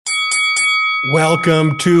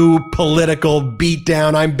Welcome to Political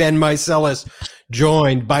Beatdown. I'm Ben Meiselas,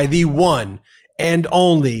 joined by the one and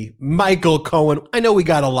only Michael Cohen. I know we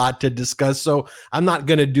got a lot to discuss, so I'm not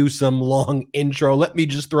going to do some long intro. Let me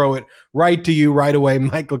just throw it right to you right away.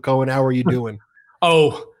 Michael Cohen, how are you doing?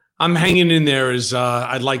 Oh, I'm hanging in there, as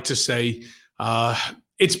I'd like to say.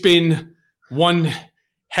 It's been one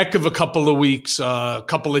heck of a couple of weeks, a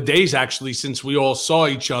couple of days actually, since we all saw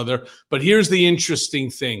each other. But here's the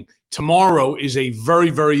interesting thing. Tomorrow is a very,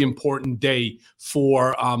 very important day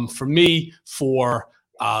for me, for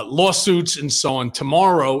lawsuits and so on.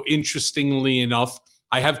 Tomorrow, interestingly enough,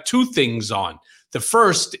 I have two things on. The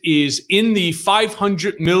first is in the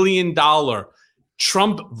 $500 million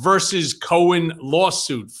Trump versus Cohen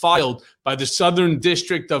lawsuit filed by the Southern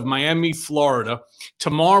District of Miami, Florida.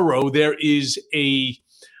 Tomorrow there is a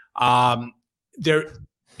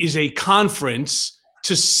conference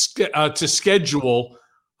to schedule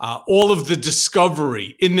all of the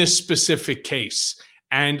discovery in this specific case.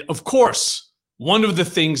 And of course, one of the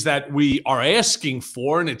things that we are asking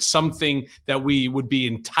for, and it's something that we would be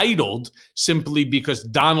entitled simply because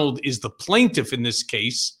Donald is the plaintiff in this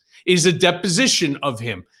case, is a deposition of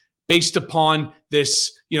him based upon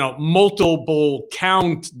this, multiple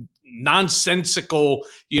count, nonsensical,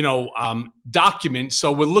 document.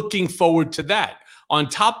 So we're looking forward to that. On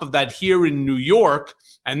top of that, here in New York,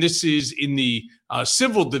 and this is in the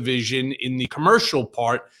civil division, in the commercial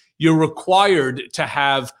part, you're required to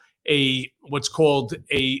have what's called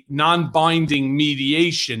a non-binding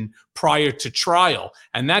mediation prior to trial.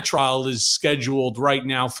 And that trial is scheduled right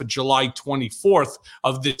now for July 24th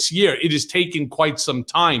of this year. It has taken quite some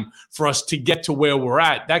time for us to get to where we're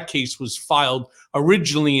at. That case was filed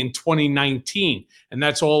originally in 2019, and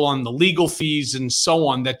that's all on the legal fees and so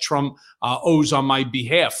on that Trump owes on my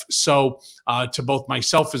behalf. So to both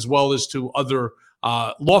myself as well as to other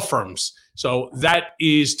law firms. So that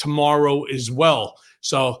is tomorrow as well.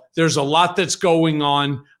 So there's a lot that's going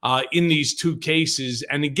on in these two cases.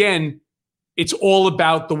 And again, it's all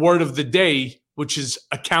about the word of the day, which is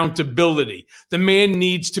accountability. The man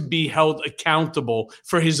needs to be held accountable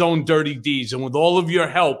for his own dirty deeds. And with all of your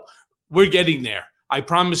help, we're getting there. I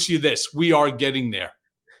promise you this, we are getting there.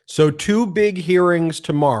 So two big hearings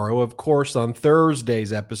tomorrow. Of course, on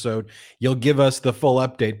Thursday's episode, you'll give us the full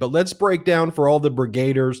update. But let's break down for all the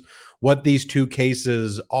brigaders what these two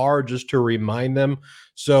cases are, just to remind them.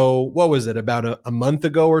 So what was it, about a month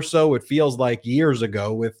ago or so? It feels like years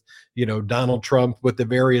ago with, Donald Trump, with the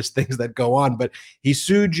various things that go on. But he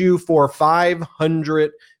sued you for $500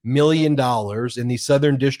 million in the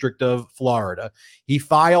Southern District of Florida. He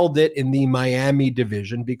filed it in the Miami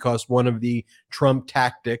division because one of the Trump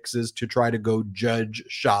tactics is to try to go judge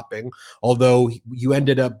shopping, although you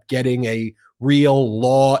ended up getting a real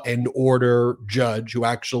law and order judge who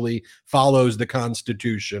actually follows the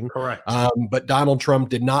Constitution. Correct. But Donald Trump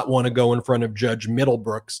did not want to go in front of Judge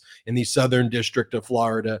Middlebrooks in the Southern District of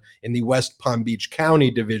Florida in the West Palm Beach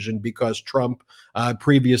County division because Trump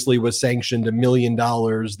previously was sanctioned $1 million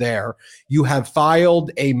there. You have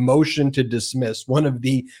filed a motion to dismiss, one of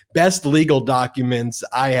the best legal documents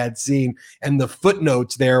I had seen, and the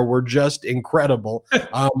footnotes there were just incredible.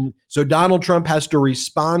 So Donald Trump has to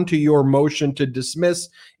respond to your motion to dismiss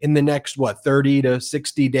in the next, 30 to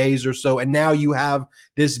 60 days or so. And now you have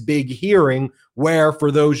this big hearing where,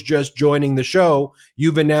 for those just joining the show,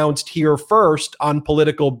 you've announced here first on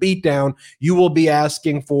Political Beatdown, you will be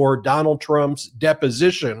asking for Donald Trump's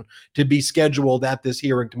deposition to be scheduled at this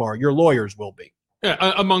hearing tomorrow. Your lawyers will be.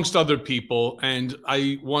 Yeah, amongst other people. And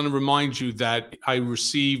I want to remind you that I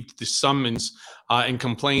received the summons and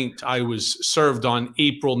complaint I was served on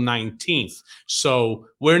April 19th. So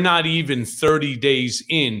we're not even 30 days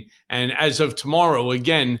in. And as of tomorrow,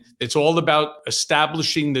 again, it's all about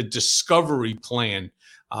establishing the discovery plan.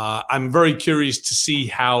 I'm very curious to see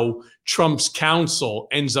how Trump's counsel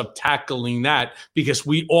ends up tackling that, because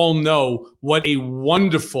we all know what a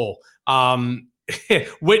wonderful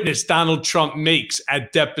witness Donald Trump makes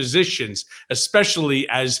at depositions, especially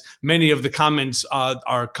as many of the comments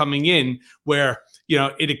are coming in where,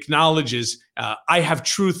 it acknowledges I have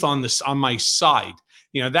truth on my side.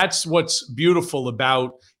 That's what's beautiful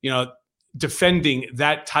about, defending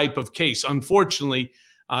that type of case. Unfortunately,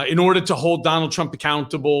 in order to hold Donald Trump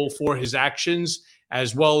accountable for his actions,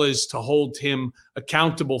 as well as to hold him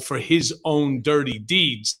accountable for his own dirty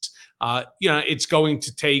deeds, it's going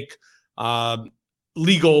to take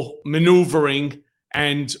legal maneuvering.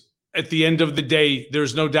 And at the end of the day,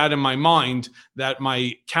 there's no doubt in my mind that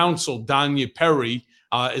my counsel, Danya Perry,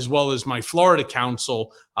 as well as my Florida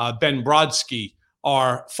counsel, Ben Brodsky,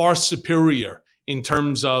 are far superior in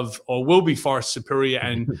terms of, or will be far superior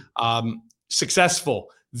and successful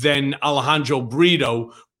than Alejandro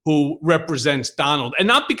Brito, who represents Donald. And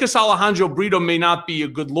not because Alejandro Brito may not be a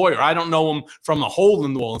good lawyer. I don't know him from a hole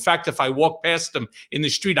in the wall. In fact, if I walk past him in the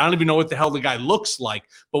street, I don't even know what the hell the guy looks like.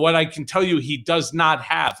 But what I can tell you he does not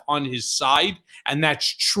have on his side, and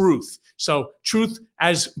that's truth. So truth,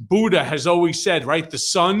 as Buddha has always said, right? The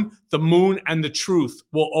sun, the moon, and the truth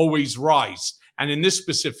will always rise. And in this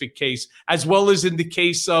specific case, as well as in the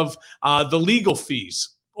case of the legal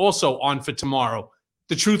fees, also on for tomorrow,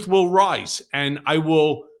 the truth will rise, and I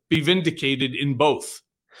will be vindicated in both.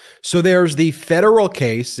 So there's the federal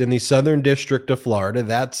case in the Southern District of Florida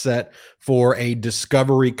that's set for a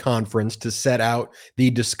discovery conference to set out the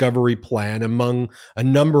discovery plan. Among a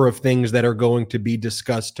number of things that are going to be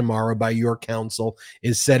discussed tomorrow by your counsel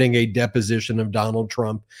is setting a deposition of Donald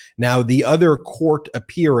Trump. Now, the other court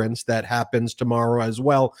appearance that happens tomorrow as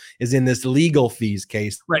well is in this legal fees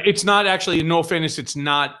case. Right. It's not actually, in no fairness, it's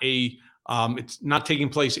not taking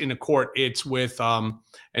place in a court. It's with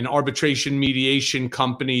an arbitration mediation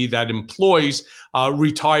company that employs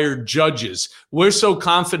retired judges. We're so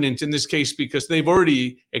confident in this case because they've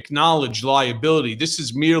already acknowledged liability. This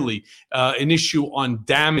is merely an issue on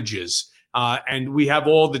damages. And we have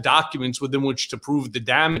all the documents within which to prove the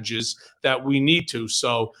damages that we need to.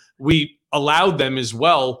 So we allowed them as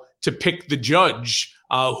well to pick the judge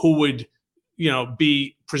who would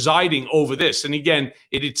be presiding over this. And again,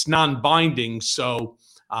 it's non-binding. So,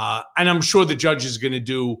 and I'm sure the judge is going to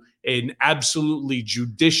do an absolutely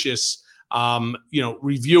judicious,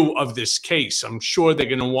 review of this case. I'm sure they're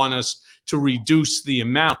going to want us to reduce the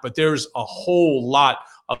amount, but there's a whole lot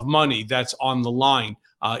of money that's on the line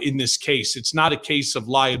in this case. It's not a case of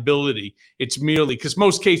liability. It's merely because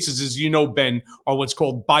most cases, as you know, Ben, are what's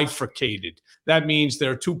called bifurcated. That means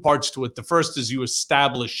there are two parts to it. The first is you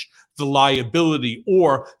establish the liability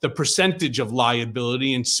or the percentage of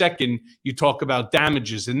liability. And second, you talk about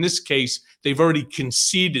damages. In this case, they've already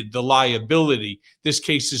conceded the liability. This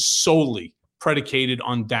case is solely predicated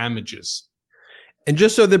on damages. And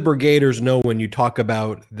just so the brigaders know, when you talk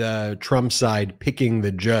about the Trump side picking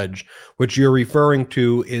the judge, what you're referring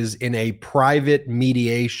to is in a private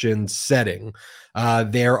mediation setting.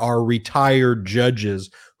 There are retired judges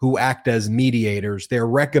who act as mediators. Their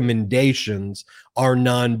recommendations are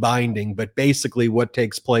non-binding, but basically what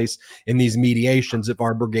takes place in these mediations, if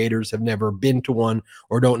our brigaders have never been to one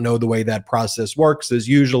or don't know the way that process works, is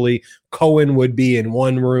usually Cohen would be in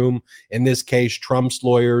one room. In this case, Trump's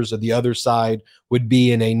lawyers or the other side would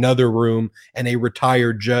be in another room, and a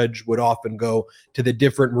retired judge would often go to the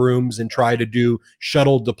different rooms and try to do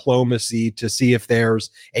shuttle diplomacy to see if there's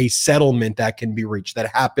a settlement that can be reached.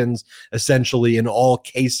 That happens essentially in all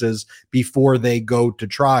cases before they go to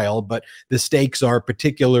trial, but the stakes are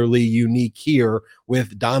particularly unique here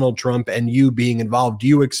with Donald Trump and you being involved. Do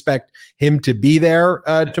you expect him to be there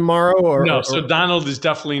tomorrow? No, so Donald is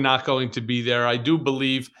definitely not going to be there. I do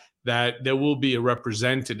believe that there will be a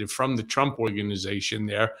representative from the Trump organization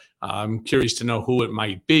there. I'm curious to know who it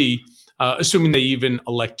might be, assuming they even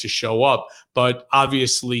elect to show up. But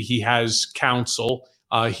obviously he has counsel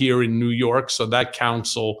here in New York, so that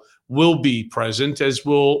counsel will be present, as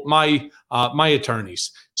will my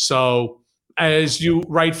attorneys. So as you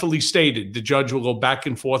rightfully stated, the judge will go back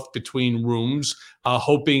and forth between rooms,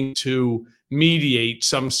 hoping to mediate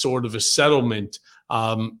some sort of a settlement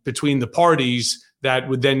between the parties that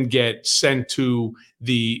would then get sent to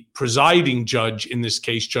the presiding judge, in this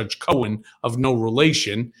case, Judge Cohen, of no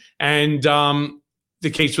relation, and the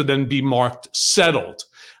case would then be marked settled.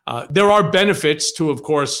 There are benefits to, of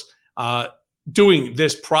course, doing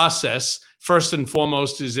this process. First and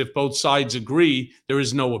foremost is if both sides agree, there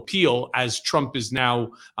is no appeal, as Trump is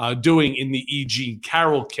now doing in the E. Jean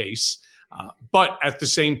Carroll case. But at the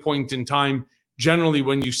same point in time, generally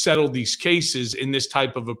when you settle these cases in this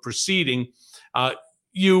type of a proceeding,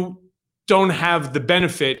 you don't have the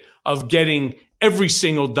benefit of getting every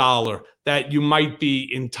single dollar that you might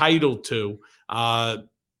be entitled to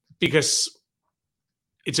because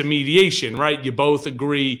it's a mediation, right? You both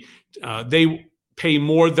agree. They pay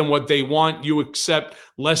more than what they want, you accept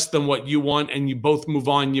less than what you want, and you both move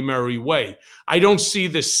on your merry way. I don't see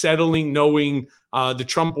this settling, knowing the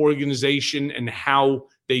Trump organization and how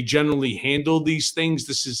they generally handle these things.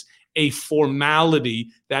 This is a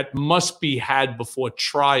formality that must be had before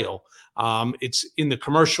trial. It's in the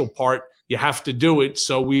commercial part. You have to do it.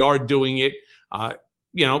 So we are doing it.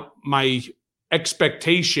 My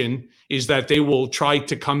expectation is that they will try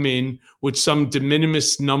to come in with some de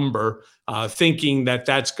minimis number, thinking that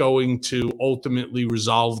that's going to ultimately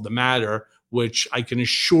resolve the matter, which I can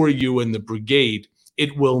assure you and the brigade,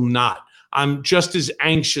 it will not. I'm just as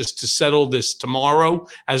anxious to settle this tomorrow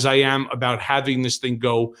as I am about having this thing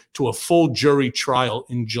go to a full jury trial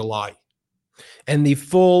in July. And the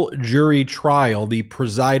full jury trial, the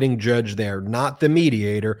presiding judge there, not the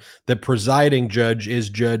mediator, the presiding judge is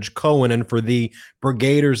Judge Cohen. And for the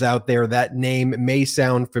brigaders out there, that name may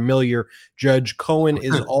sound familiar. Judge Cohen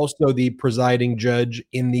is also the presiding judge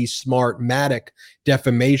in the Smartmatic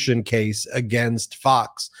defamation case against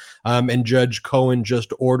Fox. And Judge Cohen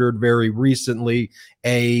just ordered very recently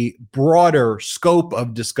a broader scope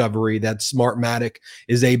of discovery that Smartmatic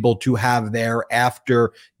is able to have there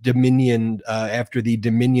after after the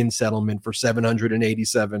Dominion settlement for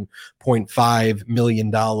 $787.5 million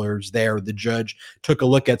there. The judge took a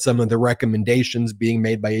look at some of the recommendations being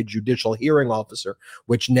made by a judicial hearing officer,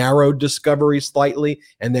 which narrowed discovery slightly,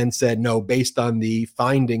 and then said, no, based on the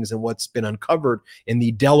findings and what's been uncovered in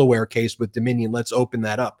the Delaware case with Dominion, let's open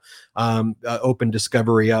that up, open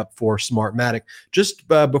discovery up for Smartmatic. Just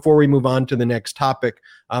before we move on to the next topic,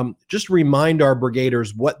 just remind our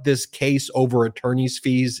brigaders what this case over attorney's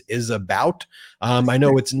fees is about. I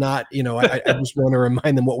know it's not, I just want to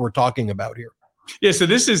remind them what we're talking about here. Yeah, so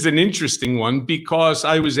this is an interesting one because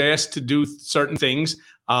I was asked to do certain things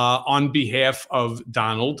on behalf of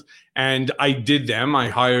Donald, and I did them. I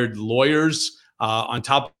hired lawyers on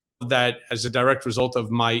top of that as a direct result of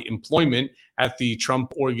my employment at the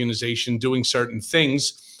Trump organization doing certain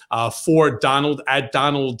things for Donald at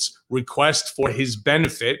Donald's request for his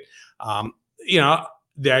benefit. I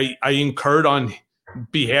incurred on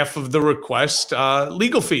behalf of the request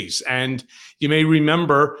legal fees. And you may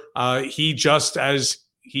remember he, just as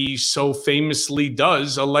he so famously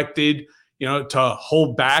does, elected, to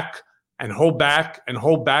hold back and hold back and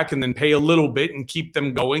hold back and then pay a little bit and keep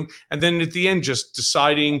them going. And then at the end, just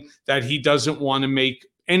deciding that he doesn't want to make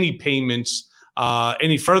any payments,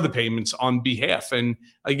 any further payments on behalf. And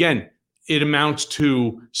again, it amounts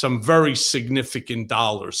to some very significant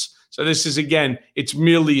dollars. So this is, again, it's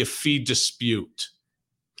merely a fee dispute.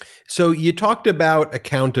 So you talked about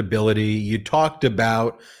accountability. You talked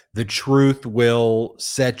about the truth will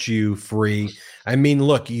set you free. I mean,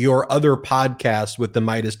 look, your other podcast with the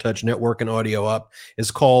Midas Touch Network and Audio Up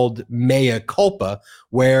is called Mea Culpa,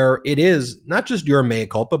 where it is not just your mea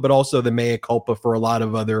culpa, but also the mea culpa for a lot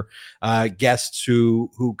of other guests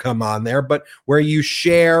who come on there, but where you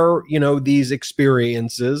share, these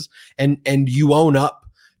experiences and you own up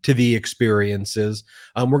to the experiences.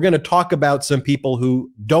 We're going to talk about some people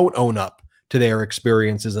who don't own up to their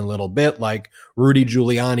experiences in a little bit, like Rudy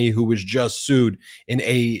Giuliani, who was just sued in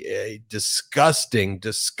a disgusting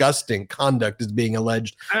conduct is being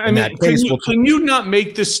alleged in that case. Can you not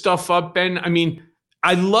make this stuff up, Ben? I mean,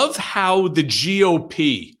 I love how the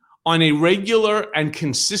GOP on a regular and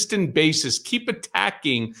consistent basis keep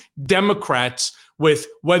attacking Democrats with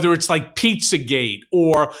whether it's like Pizzagate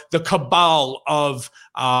or the cabal of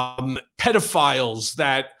pedophiles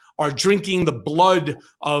that are drinking the blood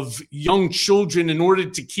of young children in order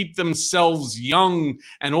to keep themselves young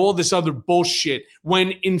and all this other bullshit,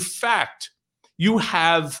 when in fact you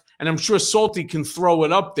have, and I'm sure Salty can throw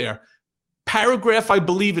it up there, paragraph, I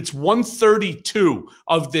believe it's 132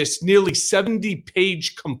 of this nearly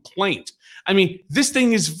 70-page complaint. I mean, this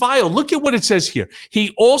thing is vile. Look at what it says here.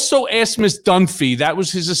 He also asked Miss Dunphy, that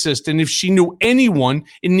was his assistant, if she knew anyone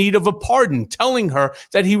in need of a pardon, telling her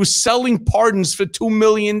that he was selling pardons for $2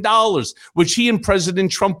 million, which he and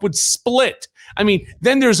President Trump would split. I mean,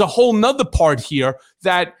 then there's a whole nother part here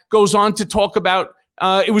that goes on to talk about,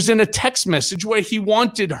 it was in a text message where he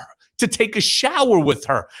wanted her to take a shower with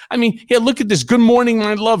her. I mean, here, look at this. Good morning,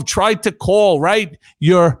 my love. Tried to call, right?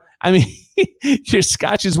 Your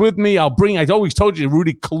scotch is with me. I always told you,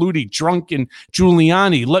 Rudy Colludi, drunk, and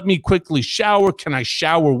Giuliani. Let me quickly shower. Can I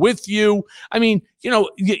shower with you? I mean,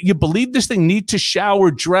 you believe this thing? Need to shower,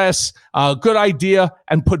 dress, good idea,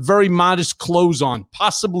 and put very modest clothes on,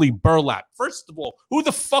 possibly burlap. First of all, who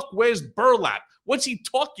the fuck wears burlap? What's he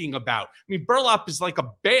talking about? I mean, burlap is like a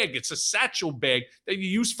bag. It's a satchel bag that you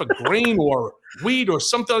use for grain or wheat or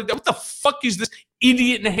something like that. What the fuck is this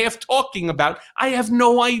idiot and a half talking about? I have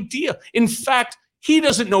no idea. In fact, he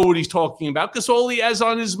doesn't know what he's talking about because all he has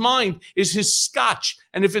on his mind is his scotch.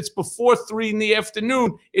 And if it's before 3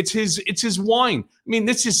 PM, it's his wine. I mean,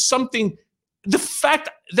 this is something, the fact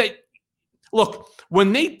that, look,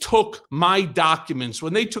 when they took my documents,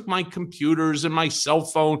 when they took my computers and my cell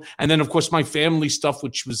phone, and then, of course, my family stuff,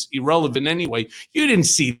 which was irrelevant anyway, you didn't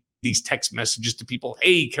see these text messages to people.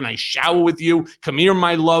 Hey, can I shower with you? Come here,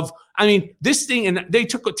 my love. I mean, this thing, and they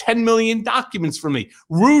took 10 million documents from me.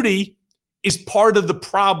 Rudy is part of the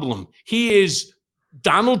problem. He is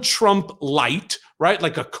Donald Trump light, right?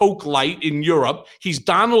 Like a Coke Light in Europe. He's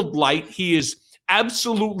Donald Light. He is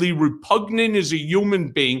absolutely repugnant as a human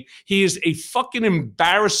being. He is a fucking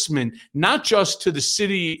embarrassment, not just to the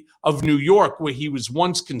city of New York, where he was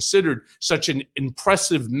once considered such an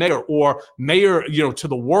impressive mayor, or mayor, to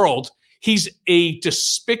the world. He's a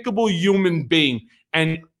despicable human being.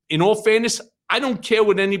 And in all fairness, I don't care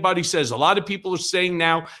what anybody says. A lot of people are saying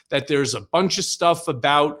now that there's a bunch of stuff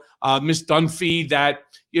about Miss Dunphy that,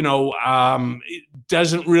 it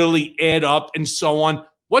doesn't really add up and so on.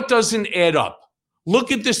 What doesn't add up?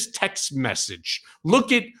 Look at this text message.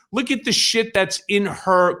 Look at the shit that's in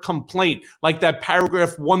her complaint, like that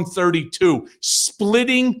paragraph 132,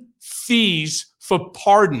 splitting fees for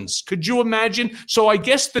pardons. Could you imagine? So I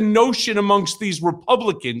guess the notion amongst these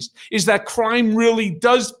Republicans is that crime really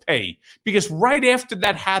does pay, because right after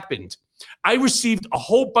that happened, I received a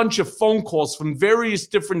whole bunch of phone calls from various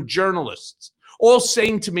different journalists, all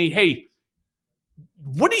saying to me, hey,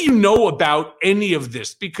 what do you know about any of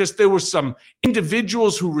this? Because there were some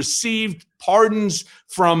individuals who received pardons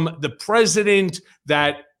from the president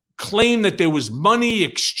that claimed that there was money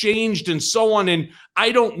exchanged and so on. And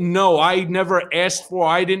I don't know. I never asked for,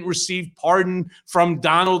 I didn't receive pardon from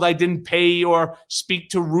Donald. I didn't pay or speak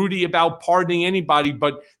to Rudy about pardoning anybody.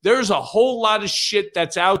 But there's a whole lot of shit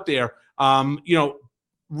that's out there,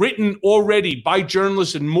 written already by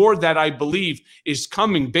journalists, and more that I believe is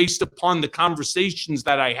coming based upon the conversations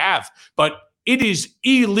that I have. But it is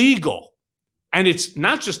illegal. And it's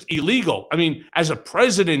not just illegal. I mean, as a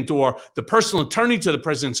president or the personal attorney to the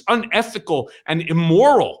president, it's unethical and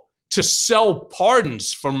immoral to sell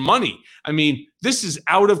pardons for money. I mean, this is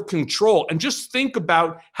out of control. And just think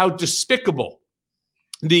about how despicable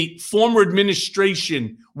the former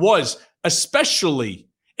administration was, especially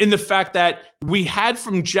in the fact that we had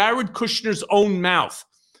from Jared Kushner's own mouth,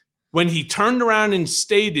 when he turned around and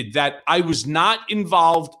stated that I was not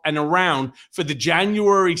involved and around for the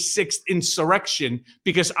January 6th insurrection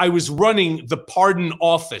because I was running the pardon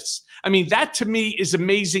office. I mean, that to me is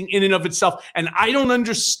amazing in and of itself. And I don't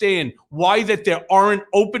understand why that there aren't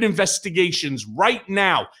open investigations right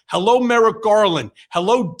now. Hello, Merrick Garland.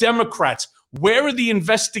 Hello, Democrats. Where are the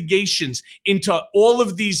investigations into all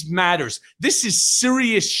of these matters? This is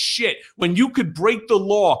serious shit. When you could break the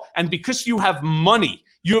law, and because you have money,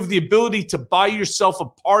 you have the ability to buy yourself a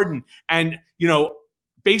pardon and,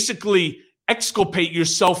 basically exculpate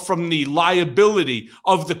yourself from the liability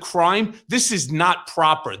of the crime. This is not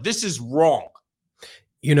proper. This is wrong.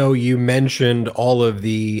 You mentioned all of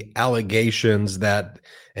the allegations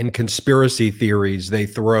and conspiracy theories they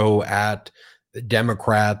throw at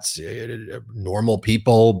Democrats, normal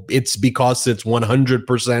people. It's because it's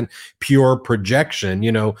 100% pure projection.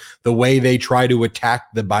 The way they try to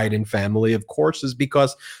attack the Biden family, of course, is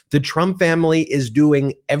because the Trump family is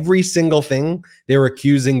doing every single thing they're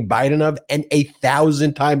accusing Biden of, and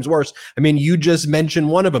 1,000 times worse. I mean, you just mentioned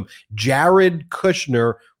one of them. Jared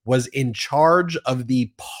Kushner was in charge of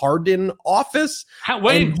the pardon office.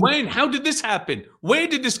 Wayne, how did this happen? Where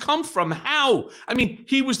did this come from? How? I mean,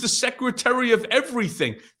 he was the secretary of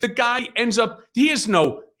everything. The guy ends up, he has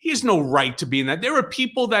no right to be in that. There are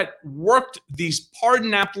people that worked these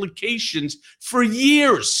pardon applications for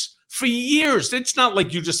years. It's not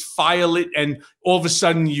like you just file it and all of a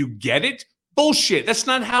sudden you get it. Bullshit. That's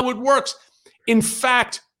not how it works. In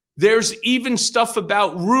fact, there's even stuff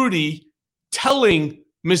about Rudy telling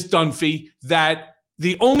Ms. Dunphy that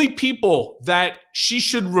the only people that she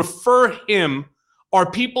should refer him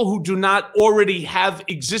are people who do not already have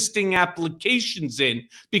existing applications in,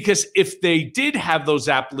 because if they did have those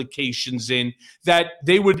applications in, that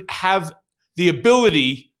they would have the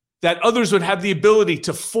ability, that others would have the ability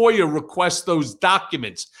to FOIA request those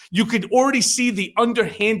documents. You could already see the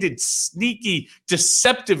underhanded, sneaky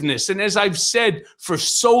deceptiveness. And as I've said for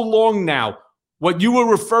so long now, what you were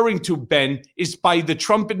referring to, Ben, is by the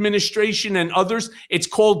Trump administration and others, it's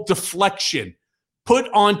called deflection. Put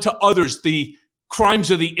onto others the crimes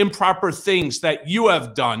or the improper things that you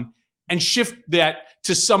have done and shift that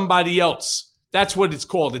to somebody else. That's what it's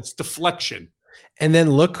called. It's deflection. And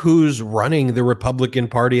then look who's running the Republican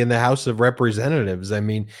Party in the House of Representatives. I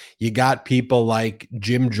mean, you got people like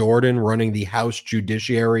Jim Jordan running the House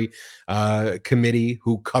Judiciary Committee,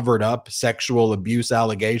 who covered up sexual abuse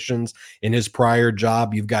allegations in his prior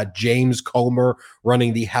job. You've got James Comer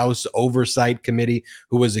running the House Oversight Committee,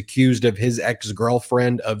 who was accused of his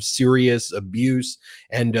ex-girlfriend of serious abuse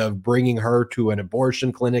and of bringing her to an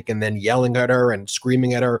abortion clinic and then yelling at her and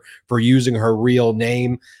screaming at her for using her real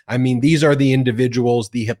name. I mean, these are the individuals individuals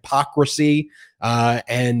the hypocrisy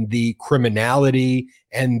and the criminality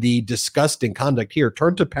and the disgusting conduct here.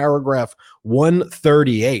 Turn to paragraph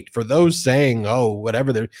 138 for those saying, oh,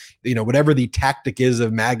 whatever the tactic is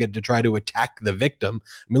of MAGA to try to attack the victim.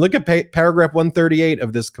 I mean, look at paragraph 138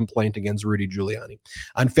 of this complaint against Rudy Giuliani.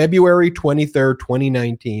 On February 23rd,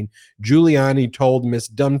 2019, Giuliani told Miss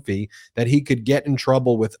Dunphy that he could get in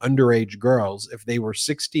trouble with underage girls if they were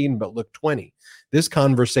 16 but looked 20. This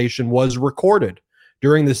conversation was recorded.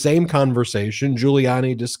 During the same conversation,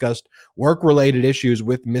 Giuliani discussed work-related issues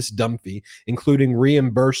with Miss Dunphy, including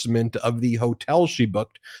reimbursement of the hotel she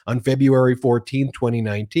booked on February 14,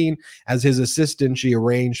 2019. As his assistant, she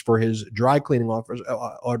arranged for his dry cleaning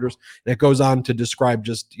orders. And it goes on to describe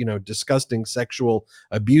just, disgusting sexual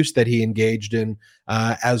abuse that he engaged in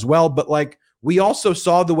as well. But we also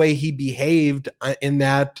saw the way he behaved in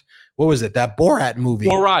that, what was it? That Borat movie.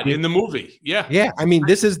 Borat in the movie. Yeah. Yeah. I mean,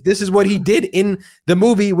 this is what he did in the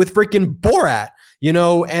movie with freaking Borat,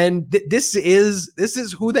 and this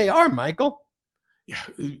is who they are, Michael. Yeah.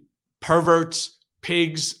 Perverts,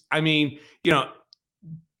 pigs. I mean,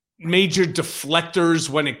 major deflectors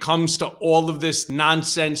when it comes to all of this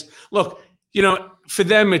nonsense. Look, for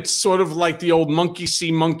them, it's sort of like the old monkey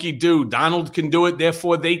see, monkey do. Donald can do it,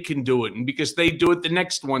 therefore they can do it. And because they do it, the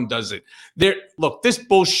next one does it. Look, this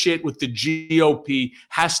bullshit with the GOP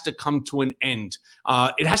has to come to an end.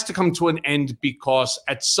 It has to come to an end because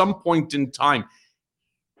at some point in time,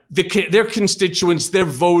 their constituents, their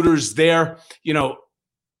voters, their,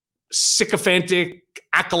 sycophantic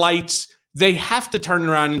acolytes, they have to turn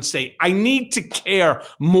around and say, I need to care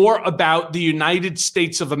more about the United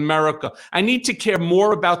States of America. I need to care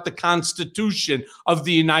more about the Constitution of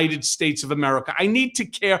the United States of America. I need to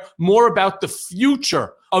care more about the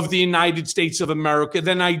future of the United States of America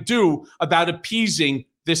than I do about appeasing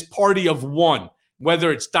this party of one.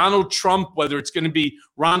 Whether it's Donald Trump, whether it's going to be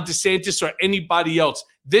Ron DeSantis or anybody else,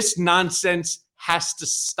 this nonsense has to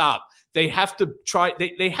stop. They have to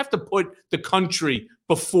they have to put the country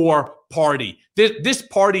before party. This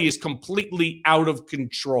party is completely out of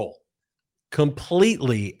control.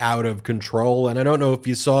 Completely out of control. And I don't know if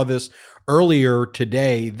you saw this earlier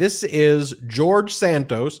today. This is George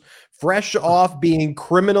Santos, fresh off being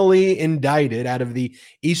criminally indicted out of the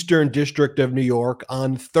Eastern District of New York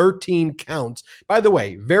on 13 counts. By the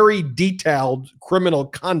way, very detailed criminal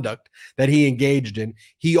conduct that he engaged in.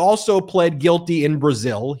 He also pled guilty in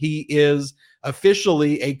Brazil. He is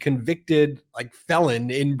officially a convicted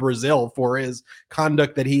felon in Brazil for his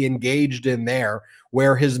conduct that he engaged in there,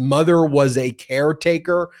 where his mother was a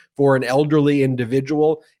caretaker for an elderly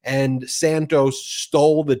individual, and Santos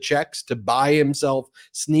stole the checks to buy himself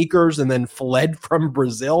sneakers and then fled from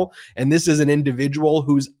Brazil. And this is an individual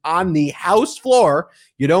who's on the House floor.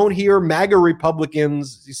 You don't hear MAGA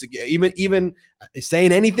Republicans even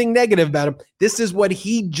saying anything negative about him. This is what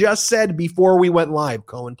he just said before we went live.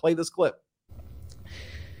 Cohen, play this clip.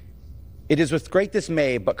 It is with great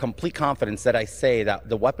dismay but complete confidence that I say that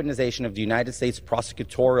the weaponization of the United States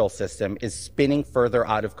prosecutorial system is spinning further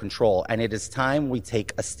out of control, and it is time we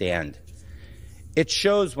take a stand. It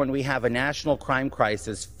shows when we have a national crime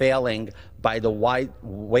crisis failing by the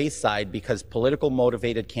wayside because political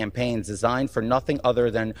motivated campaigns designed for nothing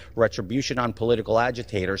other than retribution on political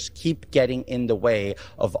agitators keep getting in the way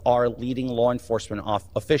of our leading law enforcement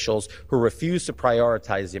officials who refuse to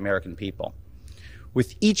prioritize the American people.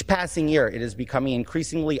 With each passing year, it is becoming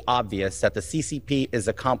increasingly obvious that the CCP is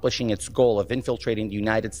accomplishing its goal of infiltrating the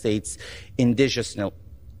United States indigenously.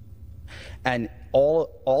 And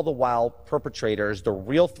all the while, perpetrators, the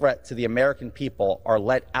real threat to the American people, are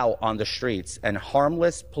let out on the streets, and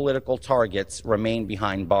harmless political targets remain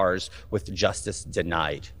behind bars with justice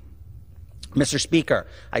denied. Mr. Speaker,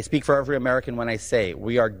 I speak for every American when I say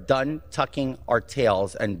we are done tucking our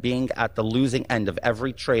tails and being at the losing end of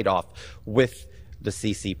every trade-off with the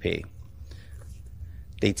CCP.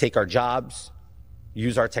 They take our jobs,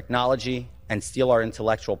 use our technology, and steal our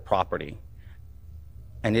intellectual property.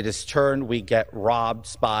 And it is turn we get robbed,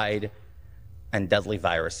 spied, and deadly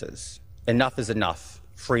viruses. Enough is enough.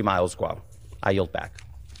 Free Miles Guo. I yield back.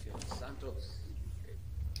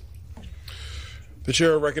 The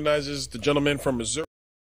chair recognizes the gentleman from Missouri.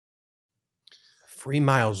 Free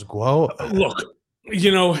Miles Guo. Look,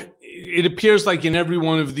 it appears like in every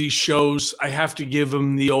one of these shows, I have to give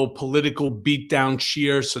him the old political beatdown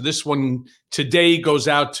cheer. So this one today goes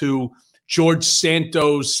out to George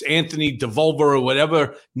Santos, Anthony DeVolver, or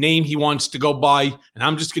whatever name he wants to go by. And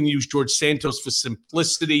I'm just going to use George Santos for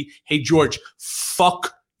simplicity. Hey, George,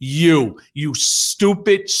 fuck you, you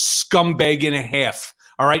stupid scumbag and a half.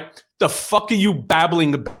 All right? The fuck are you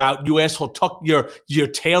babbling about, you asshole? Tuck your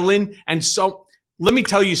tail in. And so let me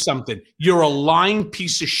tell you something. You're a lying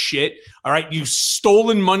piece of shit. All right. You've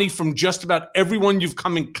stolen money from just about everyone you've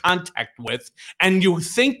come in contact with. And you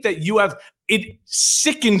think that you have, it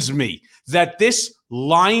sickens me that this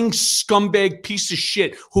lying scumbag piece of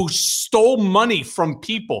shit who stole money from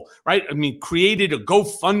people, right? I mean, created a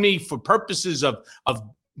GoFundMe for purposes of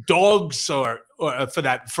dogs or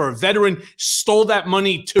for a veteran, stole that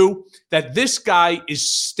money too, that this guy is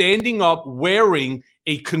standing up wearing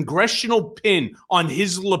a congressional pin on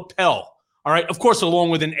his lapel. All right. Of course, along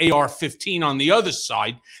with an AR-15 on the other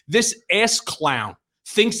side. This ass clown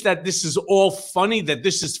thinks that this is all funny, that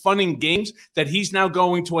this is fun and games, that he's now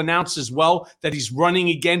going to announce as well that he's running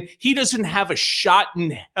again. He doesn't have a shot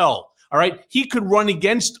in hell. All right. He could run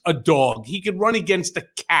against a dog. He could run against a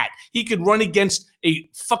cat. He could run against a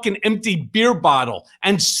fucking empty beer bottle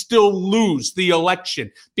and still lose the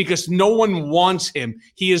election because no one wants him.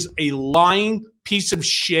 He is a lying piece of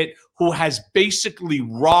shit who has basically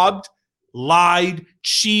robbed, lied,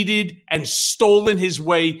 cheated, and stolen his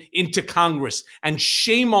way into Congress. And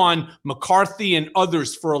shame on McCarthy and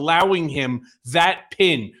others for allowing him that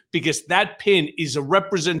pin, because that pin is a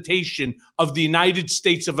representation of the United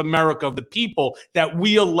States of America, of the people that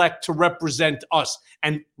we elect to represent us.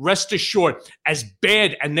 And rest assured, as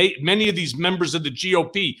bad, and many of these members of the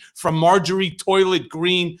GOP, from Marjorie Toilet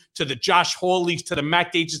Green to the Josh Hawleys to the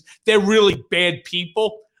Matt Gaetzes, they're really bad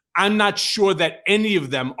people. I'm not sure that any of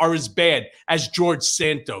them are as bad as George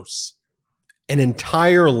Santos. An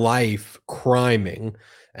entire life criming.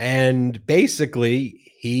 And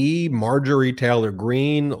basically, Marjorie Taylor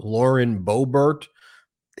Greene, Lauren Boebert,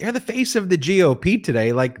 they're the face of the GOP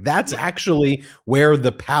today. Like, that's actually where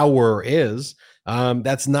the power is.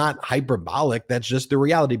 That's not hyperbolic. That's just the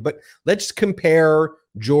reality. But let's compare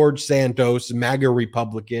George Santos, MAGA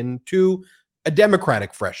Republican, to a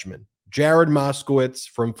Democratic freshman. Jared Moskowitz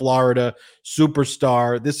from Florida,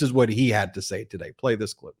 superstar. This is what he had to say today. Play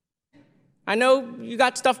this clip. I know you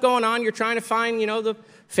got stuff going on. You're trying to find, the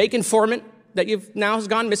fake informant that now has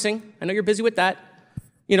gone missing. I know you're busy with that.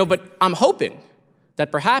 But I'm hoping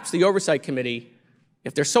that perhaps the Oversight Committee,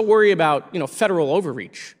 if they're so worried about, federal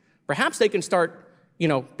overreach, perhaps they can start,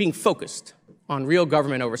 being focused on real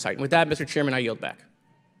government oversight. And with that, Mr. Chairman, I yield back.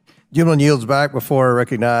 Gentleman yields back before I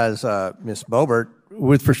recognize Ms. Boebert.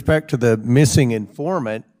 With respect to the missing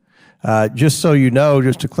informant, just so you know,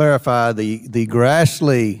 just to clarify, the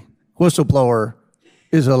Grassley whistleblower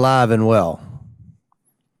is alive and well.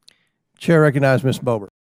 Chair recognizes Ms. Boebert.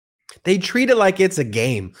 They treat it like it's a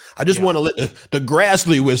game. I just want to let the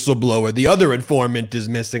Grassley whistleblower, the other informant, is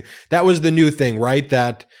missing. That was the new thing, right?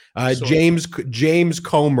 That James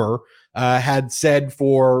Comer had said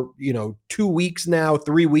for 2 weeks now,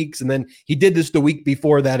 3 weeks, and then he did this the week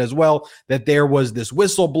before that as well, that there was this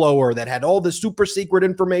whistleblower that had all the super secret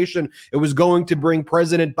information. It was going to bring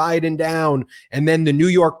President Biden down. And then the New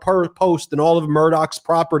York Post and all of Murdoch's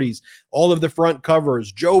properties, all of the front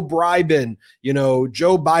covers, Joe Biden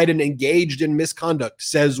engaged in misconduct,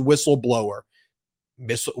 says whistleblower.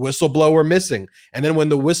 Whistleblower missing. And then when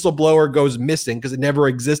the whistleblower goes missing because it never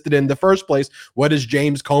existed in the first place, what does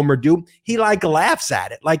James Comer do? He laughs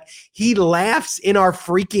at it. Like, he laughs in our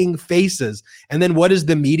freaking faces. And then what does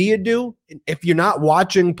the media do? If you're not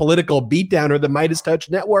watching Political Beatdown or the Midas Touch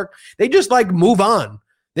Network, they just move on.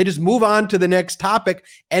 They just move on to the next topic,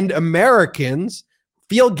 and Americans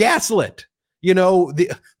feel gaslit.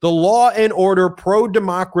 The law and order,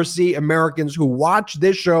 pro-democracy Americans who watch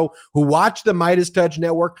this show, who watch the Midas Touch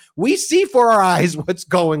Network, we see for our eyes what's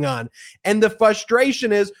going on. And the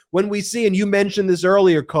frustration is when we see, and you mentioned this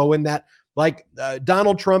earlier, Cohen, that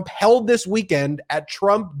Donald Trump held this weekend at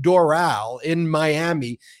Trump Doral in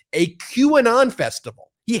Miami, a QAnon festival.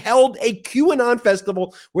 He held a QAnon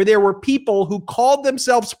festival where there were people who called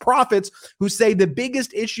themselves prophets who say the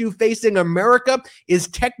biggest issue facing America is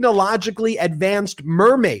technologically advanced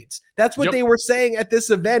mermaids. That's what they were saying at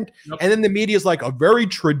this event. And then the media is like, a very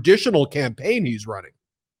traditional campaign he's running.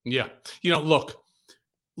 Yeah. Look,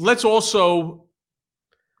 let's also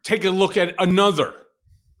take a look at another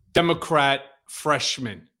Democrat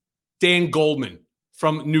freshman, Dan Goldman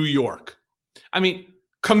from New York. I mean,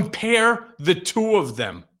 compare the two of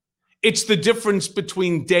them. It's the difference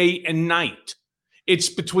between day and night. It's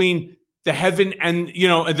between the heaven and,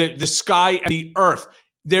 the sky and the earth.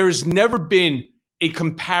 There's never been a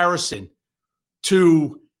comparison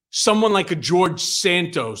to someone like a George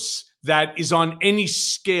Santos that is on any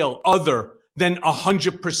scale other than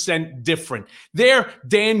 100% different. There,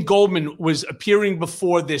 Dan Goldman was appearing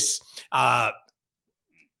before this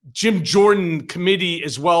Jim Jordan committee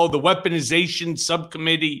as well, the weaponization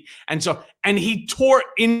subcommittee. And he tore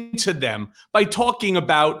into them by talking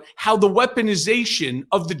about how the weaponization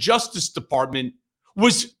of the Justice Department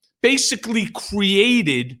was basically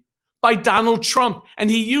created by Donald Trump. And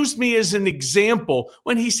he used me as an example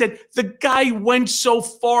when he said the guy went so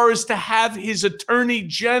far as to have his attorney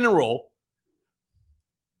general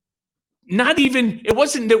it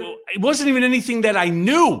wasn't even anything that I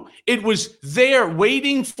knew. It was there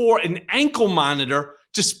waiting for an ankle monitor,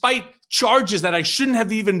 despite charges that I shouldn't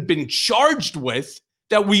have even been charged with,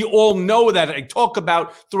 that we all know that I talk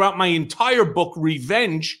about throughout my entire book,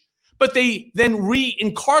 Revenge. But they then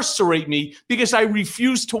re-incarcerate me because I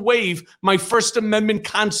refuse to waive my First Amendment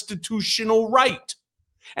constitutional right.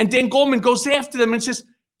 And Dan Goldman goes after them and says,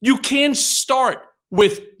 you can't start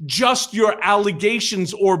with just your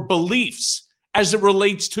allegations or beliefs as it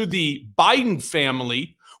relates to the Biden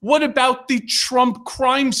family. What about the Trump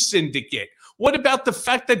crime syndicate? What about the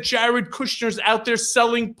fact that Jared Kushner's out there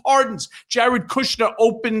selling pardons? Jared Kushner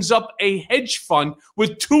opens up a hedge fund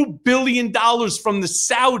with $2 billion from the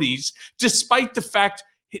Saudis, despite the fact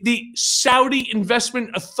the Saudi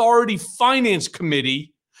Investment Authority Finance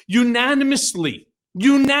Committee unanimously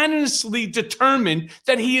determined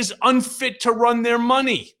that he is unfit to run their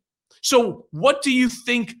money. So what do you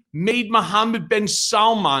think made Mohammed bin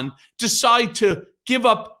Salman decide to give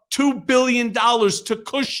up $2 billion to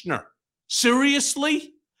Kushner?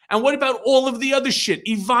 Seriously? And what about all of the other shit?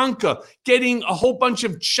 Ivanka getting a whole bunch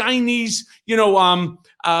of Chinese,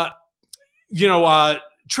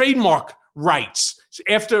 trademark rights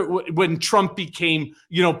after when Trump became,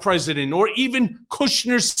 president, or even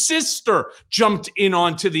Kushner's sister jumped in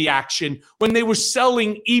onto the action when they were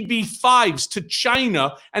selling EB-5s to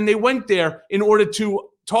China, and they went there in order to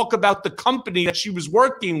talk about the company that she was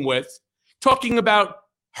working with, talking about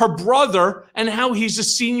her brother and how he's a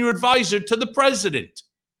senior advisor to the president.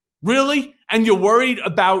 Really? And you're worried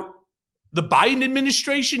about the Biden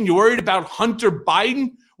administration? You're worried about Hunter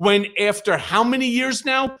Biden when after how many years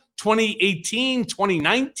now? 2018,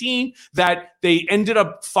 2019, that they ended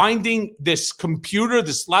up finding this computer,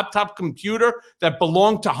 this laptop computer that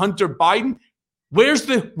belonged to Hunter Biden. Where's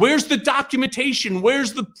the documentation?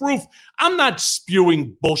 Where's the proof? I'm not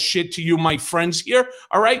spewing bullshit to you, my friends here.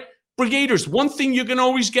 All right. Brigaders, one thing you can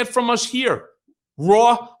always get from us here,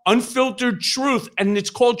 raw, unfiltered truth, and it's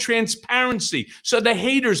called transparency. So the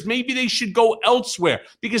haters, maybe they should go elsewhere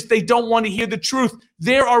because they don't want to hear the truth.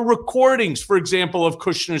 There are recordings, for example, of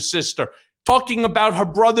Kushner's sister talking about her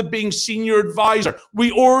brother being senior advisor.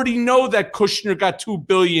 We already know that Kushner got $2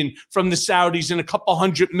 billion from the Saudis and a couple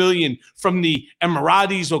 $100 million from the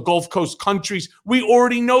Emiratis or Gulf Coast countries. We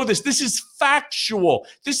already know this. This is factual.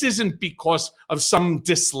 This isn't because of some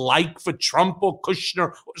dislike for Trump or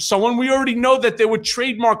Kushner or someone. We already know that there were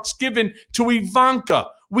trademarks given to Ivanka.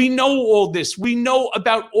 We know all this. We know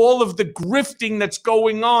about all of the grifting that's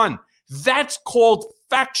going on. That's called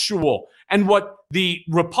factual. And what the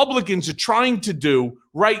Republicans are trying to do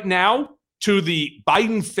right now to the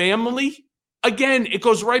Biden family, again, it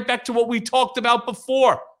goes right back to what we talked about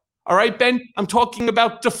before. All right, Ben, I'm talking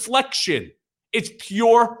about deflection. It's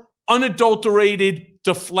pure, unadulterated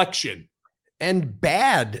deflection. And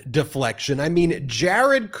bad deflection. I mean,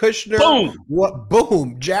 Jared Kushner.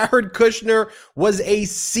 Boom. Jared Kushner was a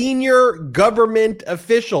senior government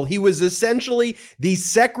official. He was essentially the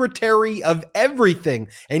secretary of everything.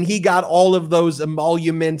 And he got all of those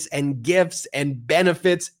emoluments and gifts and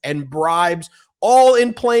benefits and bribes all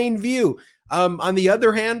in plain view. On the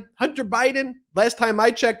other hand, Hunter Biden, last time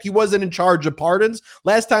I checked, he wasn't in charge of pardons.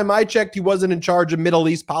 Last time I checked, he wasn't in charge of Middle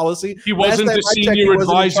East policy. He wasn't the senior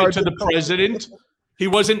advisor to the president. He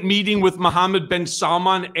wasn't meeting with Mohammed bin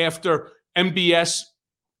Salman after MBS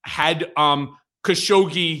had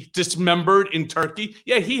Khashoggi dismembered in Turkey.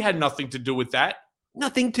 Yeah, he had nothing to do with that.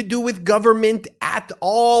 Nothing to do with government at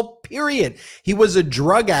all, period. He was a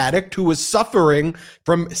drug addict who was suffering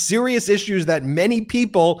from serious issues that many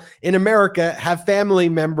people in America have family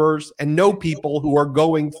members and know people who are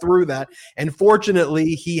going through that. And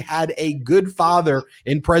fortunately, he had a good father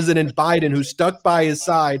in President Biden who stuck by his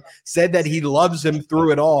side, said that he loves him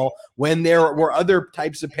through it all, when there were other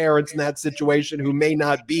types of parents in that situation who may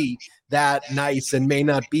not be that nice and may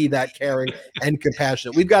not be that caring and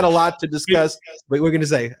compassionate. We've got a lot to discuss, but we're going to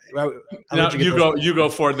say. No, you go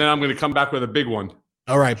for it. Then I'm going to come back with a big one.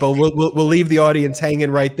 All right, but we'll leave the audience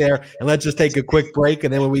hanging right there, and let's just take a quick break,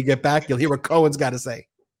 and then when we get back, you'll hear what Cohen's got to say.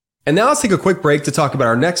 And now let's take a quick break to talk about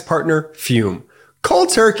our next partner, Fume. Cold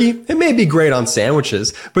turkey, it may be great on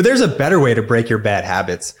sandwiches, but there's a better way to break your bad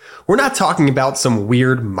habits. We're not talking about some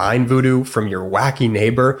weird mind voodoo from your wacky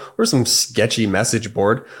neighbor or some sketchy message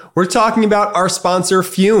board. We're talking about our sponsor,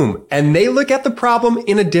 Fume, and they look at the problem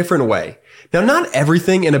in a different way. Now, not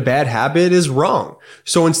everything in a bad habit is wrong.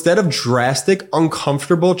 So instead of drastic,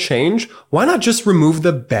 uncomfortable change, why not just remove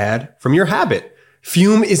the bad from your habit?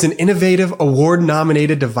 Fume is an innovative,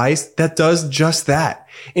 award-nominated device that does just that.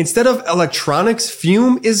 Instead of electronics,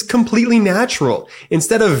 Fume is completely natural.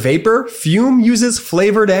 Instead of vapor, Fume uses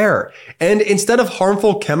flavored air. And instead of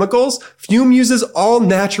harmful chemicals, Fume uses all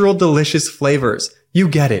natural, delicious flavors. You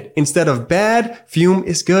get it. Instead of bad, Fume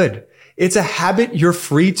is good. It's a habit you're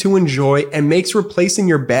free to enjoy and makes replacing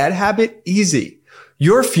your bad habit easy.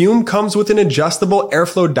 Your Fume comes with an adjustable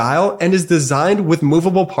airflow dial and is designed with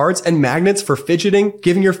movable parts and magnets for fidgeting,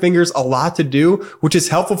 giving your fingers a lot to do, which is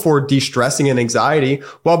helpful for de-stressing and anxiety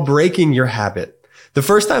while breaking your habit. The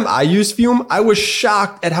first time I used Fume, I was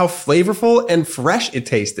shocked at how flavorful and fresh it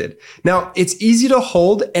tasted. Now, it's easy to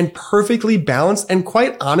hold and perfectly balanced and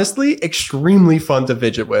quite honestly, extremely fun to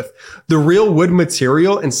fidget with. The real wood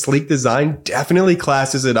material and sleek design definitely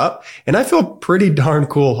classes it up, and I feel pretty darn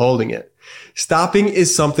cool holding it. Stopping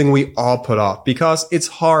is something we all put off because it's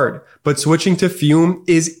hard, but switching to Fume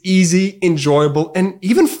is easy, enjoyable, and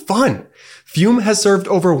even fun. Fume has served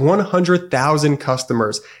over 100,000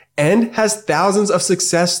 customers and has thousands of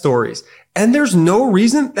success stories, and there's no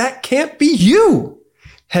reason that can't be you.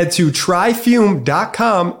 Head to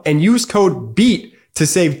tryfume.com and use code BEAT to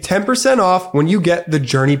save 10% off when you get the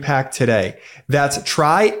Journey Pack today. That's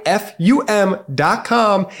tryfum.com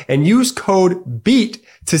and use code BEAT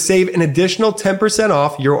to save an additional 10%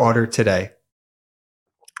 off your order today.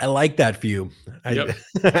 I like that Fume. Yep.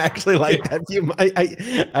 I actually like that Fume.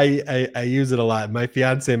 I use it a lot. My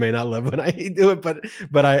fiance may not love when I do it,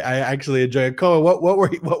 but I actually enjoy it. Cohen, what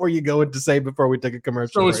were you going to say before we took a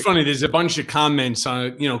commercial? So it's funny. There's a bunch of comments,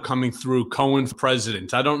 coming through Cohen for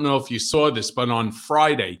president. I don't know if you saw this, but on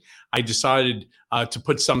Friday, I decided to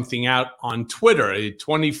put something out on Twitter, a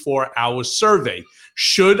 24-hour survey.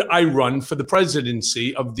 Should I run for the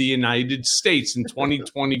presidency of the United States in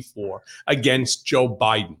 2024 against Joe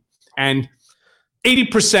Biden? And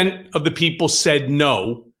 80% of the people said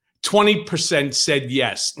no. 20% said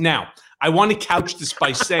yes. Now, I want to couch this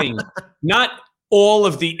by saying not all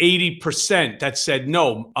of the 80% that said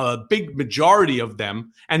no, a big majority of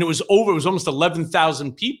them, and it was almost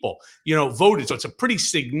 11,000 people, voted. So it's a pretty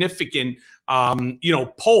significant,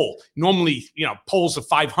 poll. Normally, polls of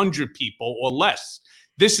 500 people or less.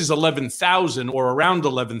 This is 11,000 or around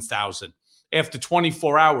 11,000 after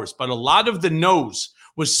 24 hours. But a lot of the no's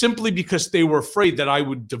was simply because they were afraid that I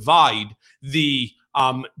would divide the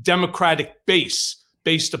Democratic base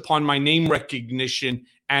based upon my name recognition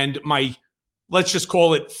and my, let's just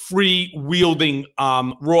call it, free-wielding,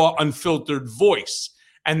 raw, unfiltered voice,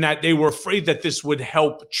 and that they were afraid that this would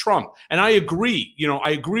help Trump. And I agree,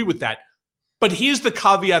 I agree with that. But here's the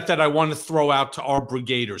caveat that I want to throw out to our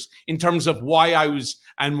brigaders in terms of why I was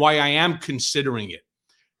and why I am considering it.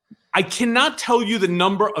 I cannot tell you the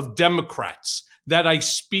number of Democrats that I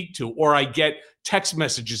speak to or I get text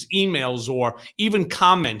messages, emails, or even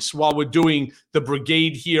comments while we're doing the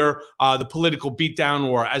brigade here, the political beatdown,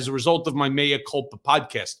 or as a result of my Mea Culpa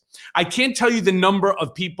podcast. I can't tell you the number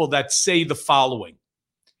of people that say the following: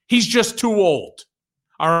 he's just too old.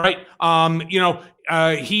 All right.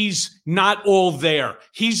 He's not all there.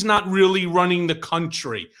 He's not really running the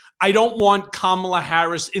country. I don't want Kamala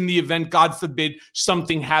Harris in the event, God forbid,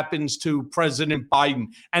 something happens to President Biden,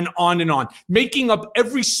 and on, making up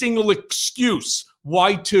every single excuse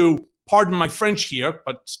why to, pardon my French here,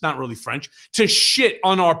 but it's not really French, to shit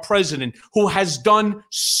on our president who has done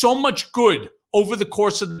so much good over the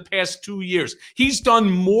course of the past 2 years. He's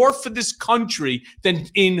done more for this country than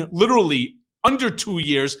in literally under 2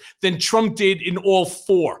 years than Trump did in all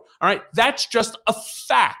 4. All right. That's just a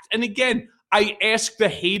fact. And again, I ask the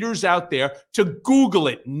haters out there to Google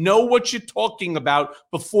it. Know what you're talking about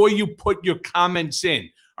before you put your comments in.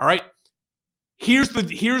 All right. Here's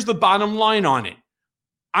the bottom line on it.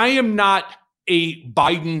 I am not a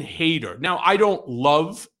Biden hater. Now, I don't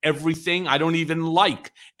love everything. I don't even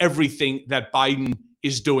like everything that Biden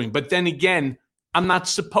is doing. But then again, I'm not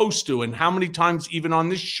supposed to. And how many times, even on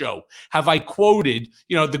this show, have I quoted,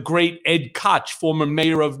 the great Ed Koch, former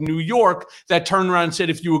mayor of New York, that turned around and said,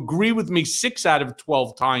 if you agree with me 6 out of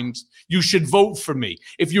 12 times, you should vote for me.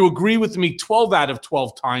 If you agree with me 12 out of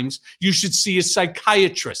 12 times, you should see a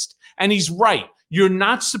psychiatrist. And he's right. You're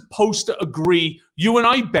not supposed to agree. You and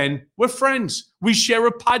I, Ben, we're friends. We share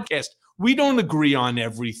a podcast. We don't agree on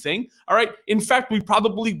everything. All right. In fact, we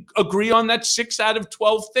probably agree on that 6 out of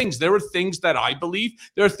 12 things. There are things that I believe.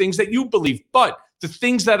 There are things that you believe. But the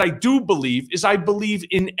things that I do believe is I believe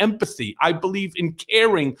in empathy. I believe in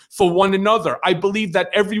caring for one another. I believe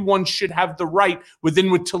that everyone should have the right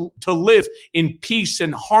within which to live in peace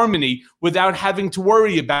and harmony without having to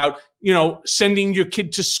worry about, sending your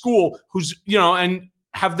kid to school who's, and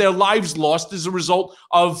have their lives lost as a result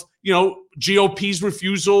of, GOP's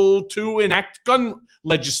refusal to enact gun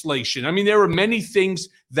legislation. I mean, there are many things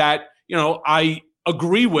that, I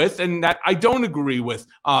agree with and that I don't agree with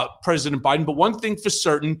President Biden. But one thing for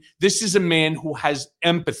certain, this is a man who has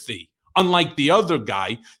empathy. Unlike the other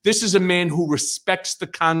guy, this is a man who respects the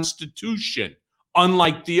Constitution.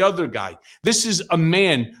 Unlike the other guy, this is a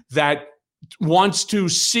man that wants to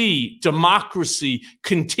see democracy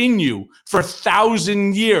continue for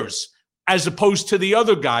 1,000 years, as opposed to the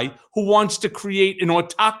other guy who wants to create an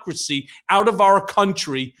autocracy out of our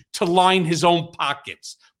country to line his own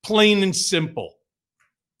pockets. Plain and simple.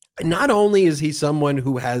 Not only is he someone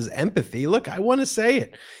who has empathy, look, I want to say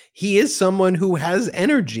it. He is someone who has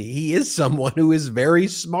energy. He is someone who is very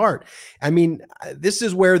smart. I mean, this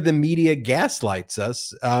is where the media gaslights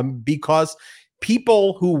us because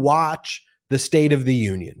people who watch the State of the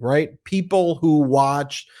Union, right? People who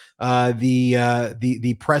watch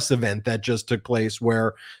the press event that just took place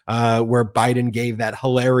where Biden gave that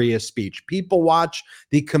hilarious speech. People watch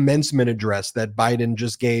the commencement address that Biden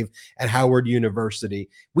just gave at Howard University.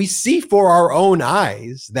 We see for our own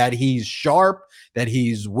eyes that he's sharp, that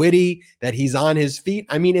he's witty, that he's on his feet.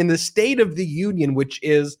 I mean, in the State of the Union, which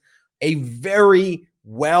is a very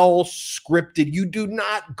well scripted, you do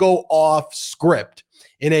not go off script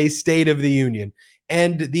in a State of the Union.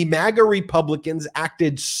 And the MAGA Republicans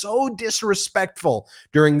acted so disrespectful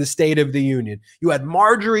during the State of the Union. You had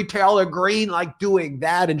Marjorie Taylor Greene doing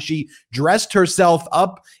that, and she dressed herself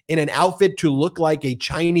up in an outfit to look like a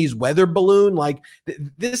Chinese weather balloon.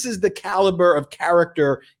 This is the caliber of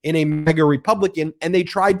character in a MAGA Republican, and they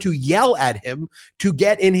tried to yell at him to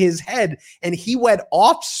get in his head, and he went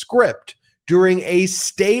off script during a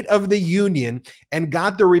State of the Union and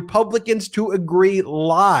got the Republicans to agree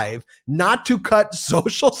live not to cut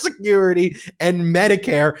Social Security and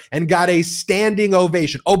Medicare and got a standing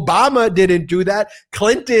ovation. Obama didn't do that.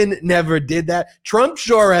 Clinton never did that. Trump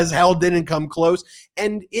sure as hell didn't come close.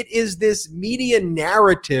 And it is this media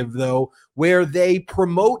narrative, though, where they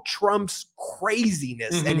promote Trump's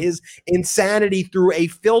craziness and his insanity through a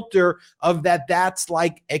filter of that's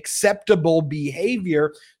acceptable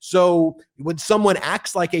behavior. So when someone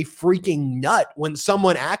acts like a freaking nut, when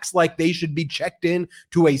someone acts like they should be checked in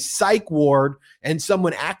to a psych ward and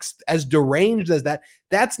someone acts as deranged as that,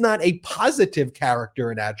 that's not a positive character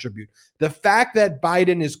and attribute. The fact that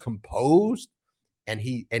Biden is composed, and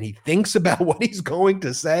he thinks about what he's going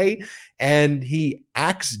to say and he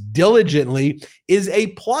acts diligently is a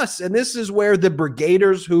plus. And this is where the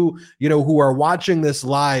brigaders who are watching this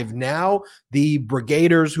live now, the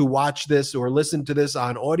brigaders who watch this or listen to this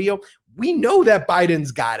on audio, we know that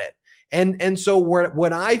Biden's got it. And so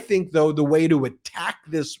what I think, though, the way to attack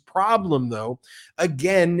this problem, though,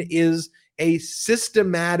 again, is a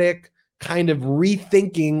systematic kind of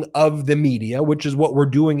rethinking of the media, which is what we're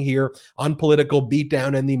doing here on Political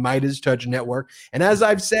Beatdown and the Midas Touch Network. And as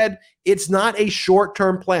I've said, it's not a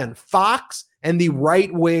short-term plan. Fox and the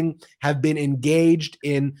right wing have been engaged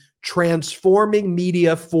in transforming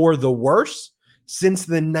media for the worse since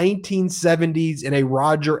the 1970s in a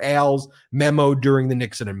Roger Ailes memo during the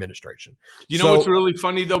Nixon administration. What's really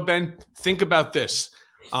funny, though, Ben? Think about this.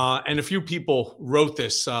 And a few people wrote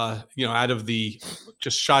this, out of the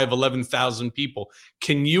just shy of 11,000 people.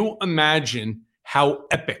 Can you imagine how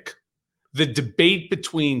epic the debate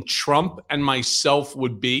between Trump and myself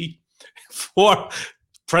would be for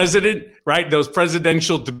president, right? Those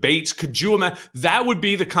presidential debates. Could you imagine? That would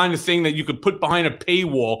be the kind of thing that you could put behind a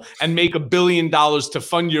paywall and make $1 billion to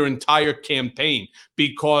fund your entire campaign,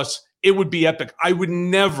 because it would be epic. I would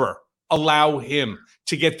never allow him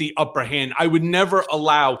to get the upper hand. I would never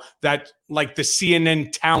allow that, like the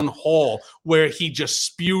CNN town hall where he just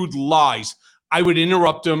spewed lies. I would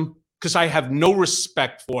interrupt him because I have no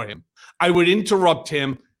respect for him. I would interrupt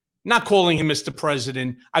him, not calling him Mr.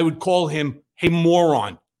 President. I would call him, hey,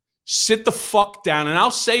 moron, sit the fuck down. And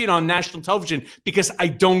I'll say it on national television because I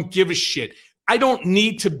don't give a shit. I don't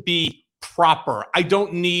need to be proper. I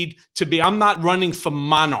don't need to be, I'm not running for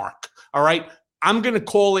monarch, all right? I'm going to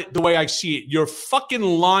call it the way I see it. You're fucking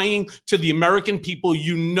lying to the American people.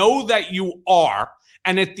 You know that you are.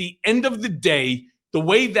 And at the end of the day, the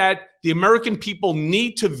way that the American people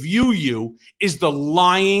need to view you is the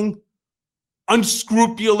lying,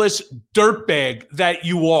 unscrupulous dirtbag that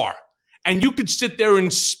you are. And you could sit there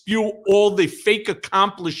and spew all the fake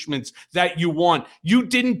accomplishments that you want. You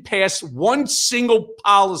didn't pass one single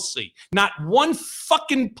policy, not one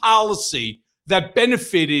fucking policy that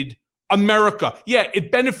benefited America. Yeah,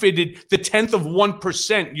 it benefited the 10th of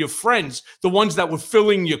 1%, your friends, the ones that were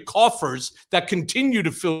filling your coffers, that continue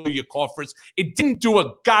to fill your coffers. It didn't do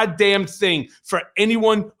a goddamn thing for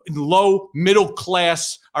anyone in low, middle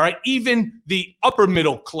class, all right, even the upper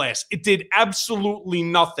middle class. It did absolutely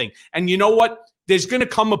nothing. And you know what? There's going to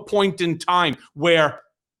come a point in time where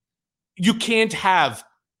you can't have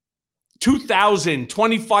 2,000,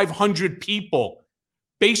 2,500 people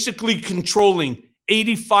basically controlling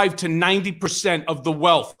 85 to 90% of the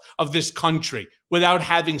wealth of this country without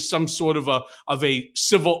having some sort of a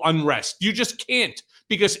civil unrest. You just can't,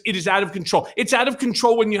 because it is out of control. It's out of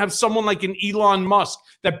control when you have someone like an Elon Musk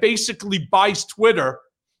that basically buys Twitter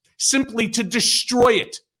simply to destroy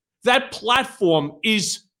it. That platform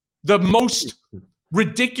is the most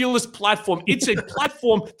ridiculous platform. It's a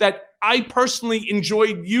platform that I personally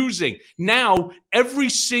enjoyed using. Now, every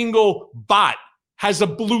single bot has a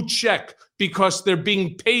blue check because they're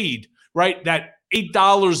being paid, right? That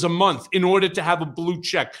 $8 a month in order to have a blue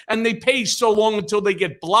check. And they pay so long until they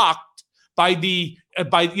get blocked by the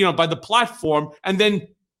platform, and then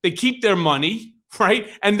they keep their money, right?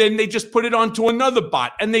 And then they just put it onto another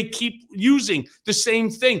bot and they keep using the same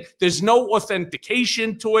thing. There's no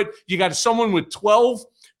authentication to it. You got someone with 12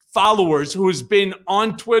 followers who has been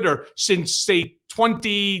on Twitter since, say,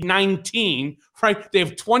 2019, right? They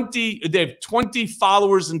have 20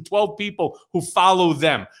 followers and 12 people who follow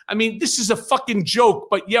them. I mean, this is a fucking joke,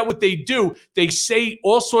 but yet what they do, they say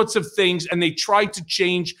all sorts of things and they try to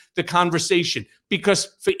change the conversation,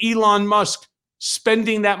 because for Elon Musk,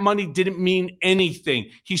 spending that money didn't mean anything.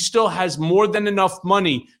 He still has more than enough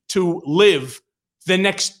money to live the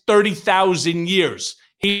next 30,000 years.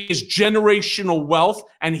 He has generational wealth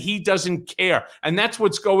and he doesn't care. And that's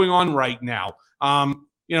what's going on right now. And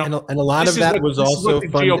a lot of that was also what the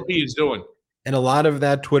GOP is doing. And a lot of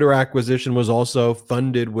that Twitter acquisition was also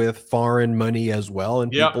funded with foreign money as well,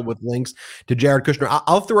 and people with links to Jared Kushner.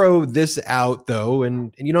 I'll throw this out, though,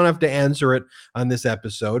 and you don't have to answer it on this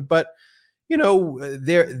episode, but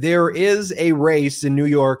there is a race in New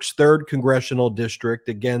York's 3rd congressional district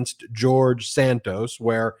against George Santos,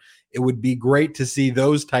 where it would be great to see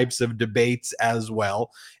those types of debates as well.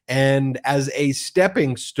 And as a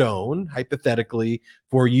stepping stone, hypothetically,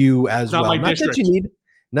 for you as well. Not that you need,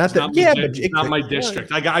 not that, but it's not my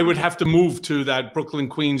district. I would have to move to that Brooklyn,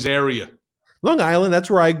 Queens area. Long Island, that's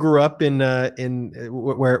where I grew up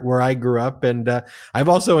where I grew up, and I've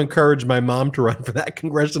also encouraged my mom to run for that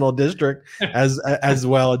congressional district as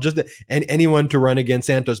well, and anyone to run against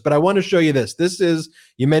Santos. But I want to show you this. This is,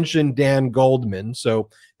 you mentioned Dan Goldman, so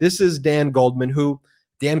this is Dan Goldman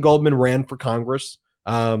ran for Congress,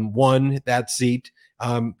 won that seat,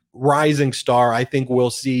 rising star. I think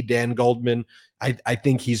we'll see Dan Goldman. I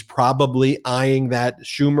think he's probably eyeing that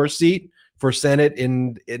Schumer seat for Senate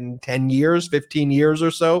in 10 years, 15 years or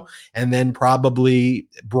so, and then probably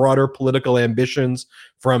broader political ambitions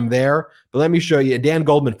from there. But let me show you Dan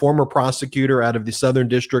Goldman, former prosecutor out of the Southern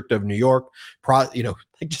District of New York. If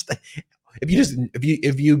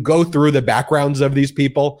you go through the backgrounds of these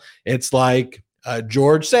people, it's like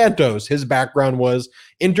George Santos. His background was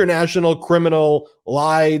international criminal,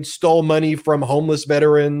 lied, stole money from homeless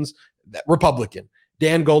veterans, Republican.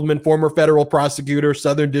 Dan Goldman, former federal prosecutor,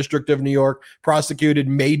 Southern District of New York, prosecuted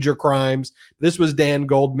major crimes. This was Dan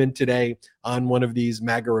Goldman today on one of these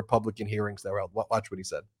MAGA Republican hearings that were held. Watch what he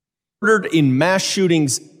said. Murdered in mass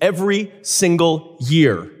shootings every single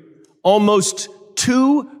year. Almost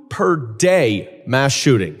 2 per day mass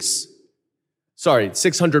shootings.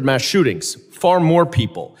 600 mass shootings. Far more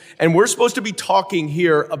people. And we're supposed to be talking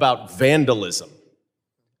here about vandalism.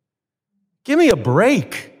 Give me a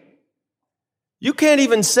break. You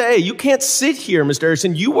can't sit here, Mr.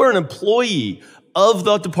 Harrison. You were an employee of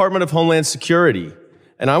the Department of Homeland Security,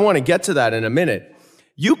 and I want to get to that in a minute.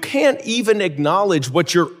 You can't even acknowledge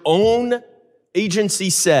what your own agency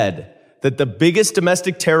said, that the biggest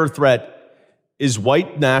domestic terror threat is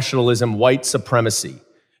white nationalism, white supremacy.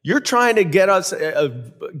 You're trying to get us,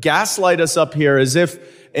 gaslight us up here as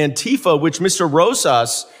if Antifa, which Mr.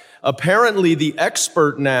 Rosas, apparently the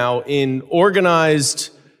expert now in organized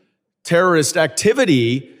terrorist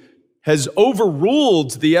activity, has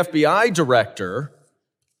overruled the FBI director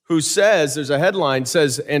who says, there's a headline,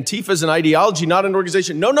 says Antifa is an ideology, not an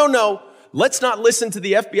organization. No. Let's not listen to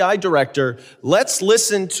the FBI director. Let's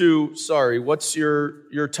listen to, what's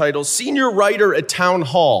your title? Senior writer at Town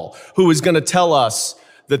Hall, who is going to tell us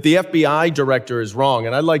that the FBI director is wrong.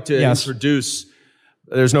 And I'd like to introduce,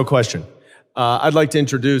 there's no question. I'd like to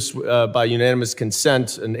introduce, by unanimous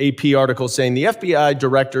consent, an AP article saying the FBI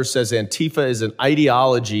director says Antifa is an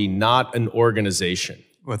ideology, not an organization.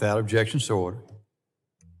 Without objection, so ordered.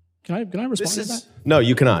 Can I respond to that? No,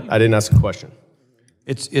 you cannot. I didn't ask a question.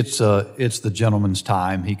 It's the gentleman's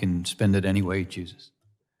time. He can spend it any way he chooses.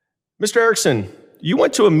 Mr. Erickson, you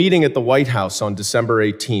went to a meeting at the White House on December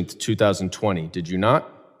 18th, 2020, did you not?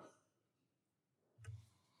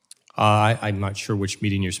 I'm not sure which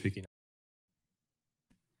meeting you're speaking of.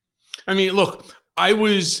 I mean, look, I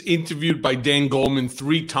was interviewed by Dan Goldman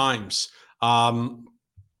 3 times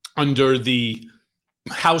under the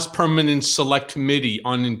House Permanent Select Committee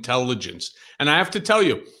on Intelligence. And I have to tell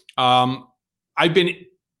you, I've been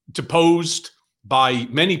deposed by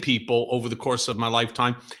many people over the course of my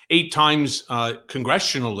lifetime, 8 times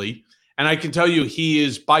congressionally. And I can tell you, he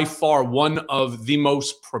is by far one of the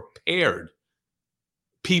most prepared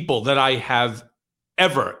people that I have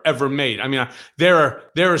ever made. I mean, there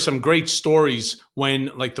are some great stories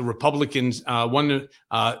when, like, the Republicans, one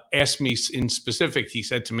asked me in specific, he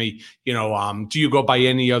said to me, do you go by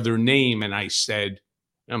any other name? And I said,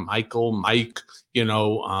 Michael, Mike,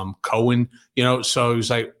 Cohen, so he was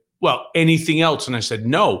like, well, anything else? And I said,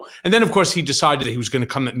 no. And then, of course, he decided that he was going to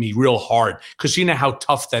come at me real hard because you know how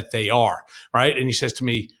tough that they are, right? And he says to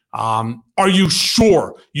me, are you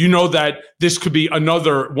sure that this could be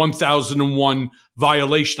another 1001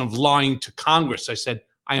 violation of lying to Congress? I said,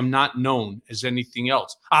 I am not known as anything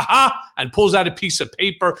else. Aha! And pulls out a piece of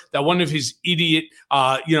paper that one of his idiot,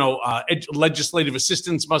 legislative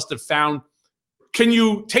assistants must have found. Can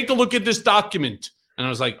you take a look at this document? And I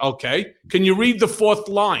was like, okay. Can you read the 4th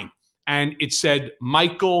line? And it said,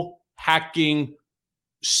 Michael Hacking,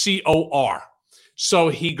 COR. So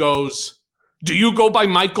he goes, do you go by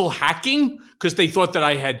Michael Hacking? Because they thought that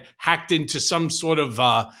I had hacked into some sort of,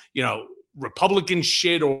 Republican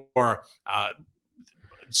shit or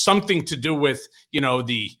something to do with,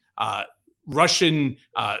 the Russian,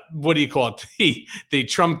 what do you call it? The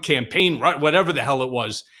Trump campaign, whatever the hell it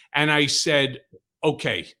was. And I said,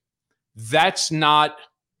 okay, that's not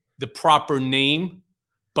the proper name.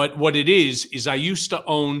 But what it is I used to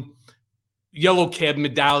own Yellow Cab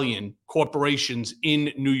Medallion corporations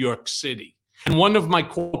in New York City. And one of my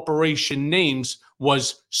corporation names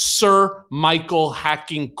was Sir Michael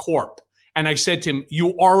Hacking Corp. And I said to him,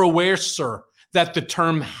 you are aware, sir, that the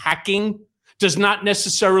term hacking does not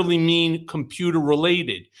necessarily mean computer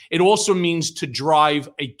related. It also means to drive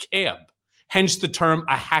a cab. Hence the term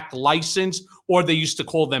a hack license, or they used to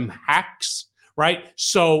call them hacks, right?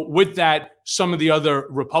 So with that, some of the other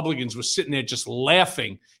Republicans were sitting there just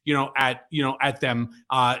laughing, at them,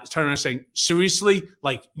 turning around saying, seriously,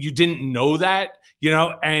 like, you didn't know that,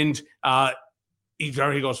 and he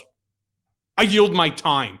goes, I yield my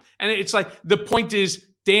time. And it's like, the point is,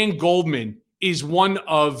 Dan Goldman is one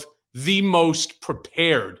of the most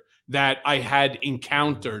prepared that I had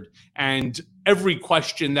encountered. And every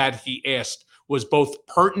question that he asked was both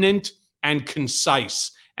pertinent and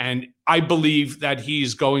concise. And I believe that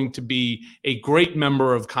he's going to be a great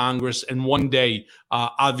member of Congress and one day,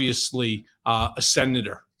 obviously, a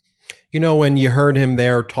senator. When you heard him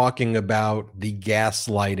there talking about the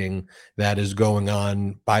gaslighting that is going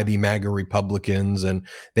on by the MAGA Republicans, and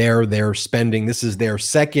they're spending, this is their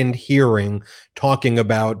 2nd hearing talking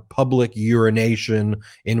about public urination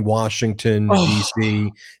in Washington,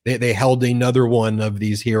 D.C. They held another one of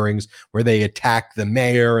these hearings where they attack the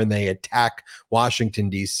mayor and they attack Washington,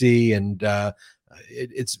 D.C. and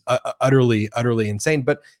it's utterly insane.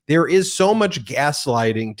 But there is so much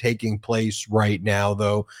gaslighting taking place right now,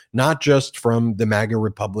 though, not just from the MAGA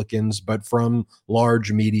Republicans, but from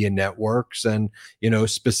large media networks. And,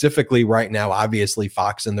 specifically right now, obviously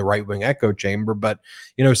Fox and the right-wing echo chamber, but,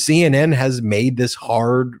 CNN has made this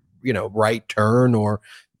hard, right turn, or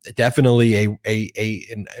definitely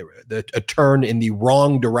a turn in the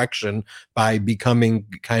wrong direction by becoming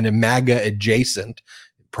kind of MAGA adjacent,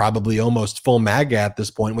 probably almost full MAGA at this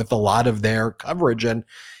point with a lot of their coverage. And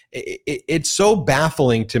it's so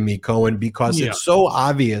baffling to me, Cohen, because it's so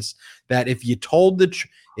obvious that if you tell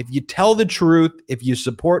the truth, if you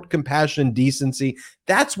support compassion and decency,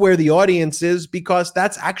 that's where the audience is, because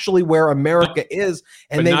that's actually where America is.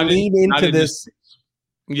 And they lean into this.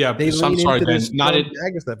 Yeah, they I'm sorry, Ben. Not in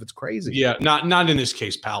MAGA stuff. It's crazy. Yeah, not in this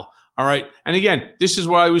case, pal. All right. And again, this is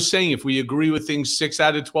what I was saying. If we agree with things 6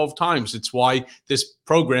 out of 12 times, it's why this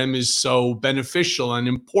program is so beneficial and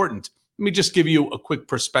important. Let me just give you a quick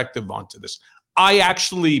perspective onto this. I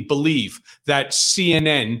actually believe that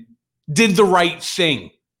CNN did the right thing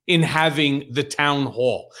in having the town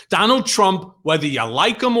hall. Donald Trump, whether you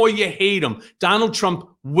like him or you hate him, Donald Trump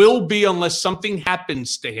will be, unless something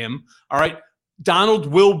happens to him, all right, Donald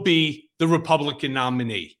will be the Republican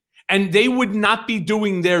nominee. And they would not be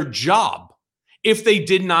doing their job if they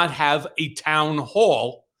did not have a town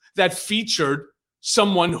hall that featured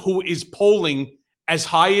someone who is polling as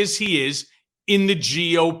high as he is in the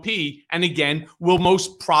GOP, and again, will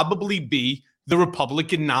most probably be the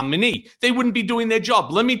Republican nominee. They wouldn't be doing their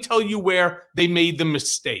job. Let me tell you where they made the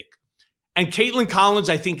mistake. And Caitlin Collins,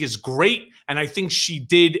 I think, is great, and I think she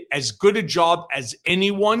did as good a job as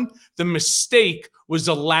anyone. The mistake was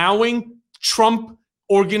allowing Trump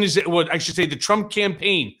the Trump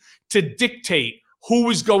campaign to dictate who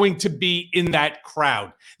was going to be in that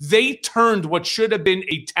crowd. They turned what should have been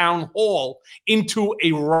a town hall into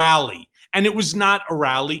a rally. And it was not a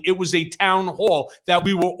rally. It was a town hall that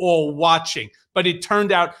we were all watching. But it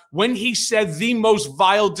turned out when he said the most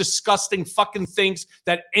vile, disgusting fucking things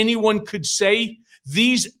that anyone could say,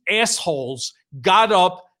 these assholes got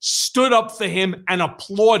up, stood up for him, and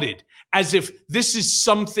applauded as if this is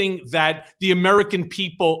something that the American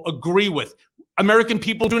people agree with. American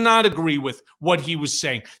people do not agree with what he was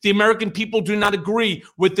saying. The American people do not agree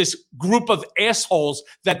with this group of assholes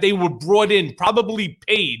that they were brought in, probably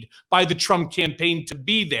paid by the Trump campaign to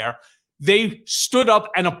be there. They stood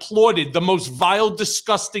up and applauded the most vile,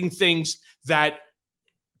 disgusting things that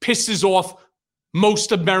pisses off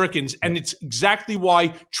most Americans. And it's exactly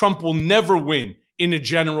why Trump will never win in a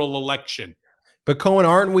general election. But Cohen,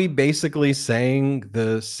 aren't we basically saying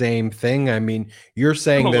the same thing? I mean, you're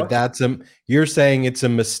saying you're saying it's a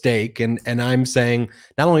mistake, and I'm saying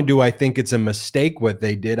not only do I think it's a mistake what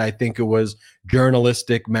they did, I think it was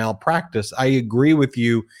journalistic malpractice. I agree with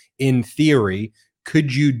you in theory.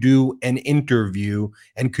 Could you do an interview,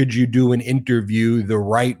 and could you do an interview the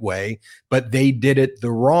right way? But they did it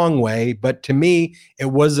the wrong way. But to me,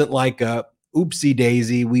 it wasn't like a oopsie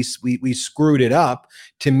daisy, we screwed it up.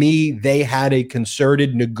 To me, they had a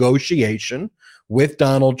concerted negotiation with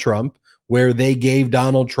Donald Trump where they gave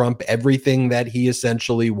Donald Trump everything that he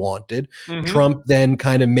essentially wanted. Trump then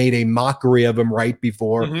kind of made a mockery of him right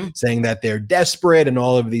before, saying that they're desperate and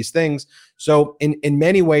all of these things. So in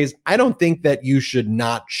many ways, I don't think that you should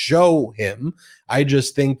not show him. I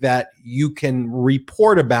just think that you can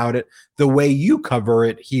report about it the way you cover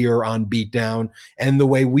it here on Beatdown and the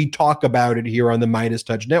way we talk about it here on the Midas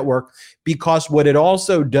Touch Network, because what it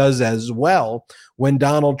also does as well, when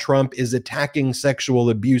Donald Trump is attacking sexual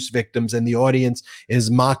abuse victims and the audience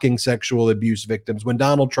is mocking sexual abuse victims, when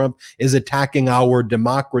Donald Trump is attacking our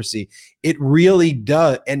democracy, it really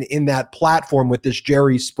does. And in that platform with this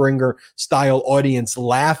Jerry Springer style audience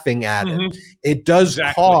laughing at it, it does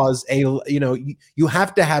cause you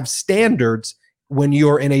have to have standards when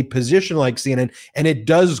you're in a position like CNN, and it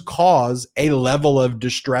does cause a level of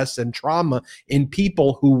distress and trauma in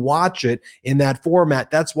people who watch it in that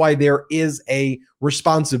format. That's why there is a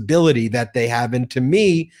responsibility that they have. And to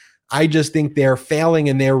me, I just think they're failing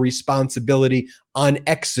in their responsibility on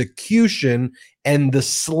execution and the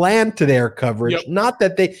slant to their coverage. Not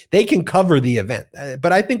that they can cover the event,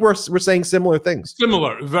 but I think we're saying similar things.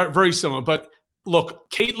 Similar, very, very similar. But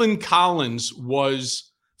look, Caitlin Collins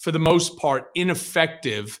was, for the most part,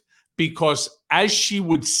 ineffective because as she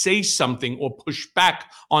would say something or push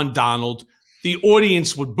back on Donald, the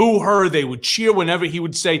audience would boo her. They would cheer whenever he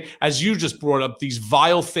would say, as you just brought up, these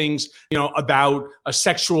vile things, about a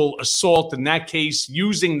sexual assault, in that case,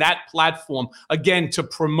 using that platform, again, to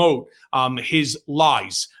promote his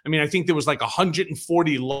lies. I mean, I think there was like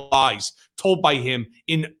 140 lies told by him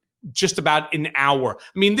in just about an hour.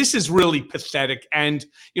 I mean, this is really pathetic. And,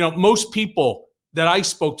 most people that I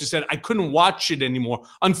spoke to said I couldn't watch it anymore.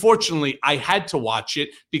 Unfortunately, I had to watch it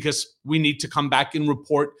because we need to come back and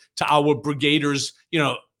report to our brigaders,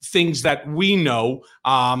 things that we know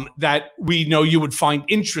you would find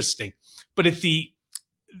interesting. But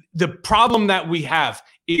the problem that we have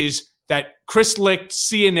is that Chris Licht,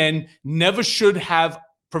 CNN, never should have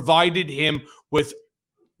provided him with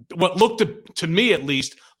what looked to me at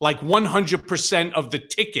least like 100% of the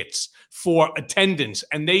tickets for attendance.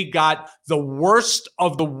 And they got the worst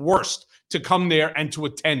of the worst to come there and to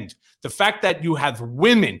attend. The fact that you have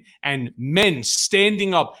women and men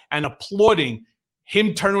standing up and applauding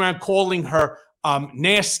him, turning around, calling her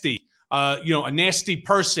nasty, a nasty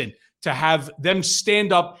person, to have them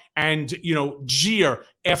stand up and, jeer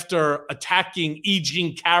after attacking E.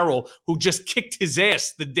 Jean Carroll, who just kicked his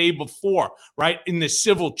ass the day before, right, in the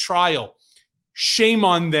civil trial. Shame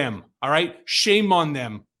on them, all right? Shame on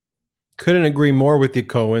them. Couldn't agree more with you,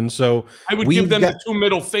 Cohen. So I would give them the two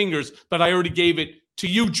middle fingers, but I already gave it to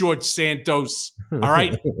you, George Santos. All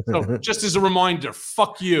right. So just as a reminder,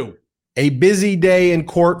 fuck you. A busy day in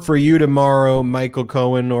court for you tomorrow, Michael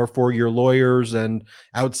Cohen, or for your lawyers, and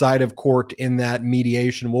outside of court in that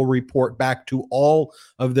mediation. We'll report back to all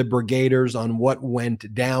of the brigaders on what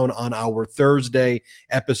went down on our Thursday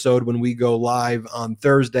episode when we go live on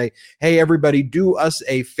Thursday. Hey, everybody, do us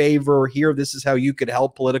a favor here. This is how you could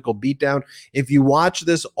help Political Beatdown. If you watch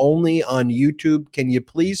this only on YouTube, can you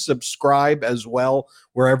please subscribe as well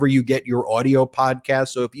wherever you get your audio podcast?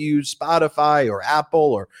 So if you use Spotify or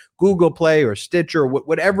Apple or Google Play or Stitcher,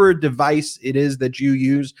 whatever device it is that you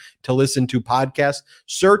use to listen to podcasts,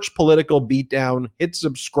 search Political Beatdown, hit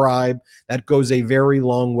subscribe. That goes a very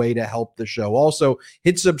long way to help the show. Also,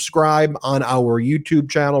 hit subscribe on our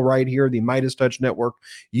YouTube channel right here, the Midas Touch Network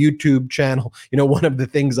YouTube channel. You know, one of the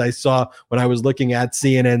things I saw when I was looking at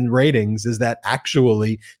CNN ratings is that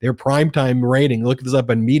actually their primetime rating, look this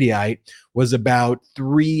up on Mediaite, was about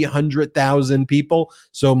 300,000 people.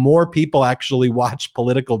 So more people actually watch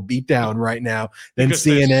Political Beatdown right now than Because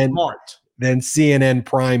CNN. Smart. Than CNN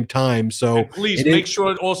prime time. So and please make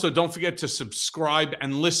sure also don't forget to subscribe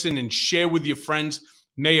and listen and share with your friends.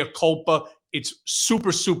 Mea culpa. It's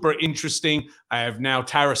super, super interesting. I have now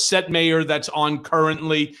Tara Setmayer that's on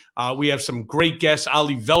currently. We have some great guests.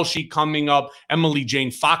 Ali Velshi coming up. Emily Jane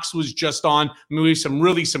Fox was just on. I mean, we have some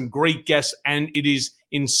great guests, and it is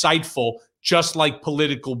insightful, just like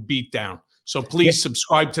Political Beatdown. So please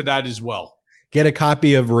subscribe to that as well. Get a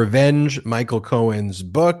copy of Revenge, Michael Cohen's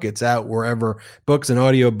book. It's out wherever books and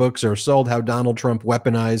audiobooks are sold, How Donald Trump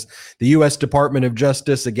Weaponized the U.S. Department of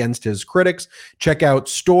Justice Against His Critics. Check out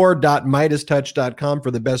store.midastouch.com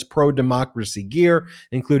for the best pro-democracy gear,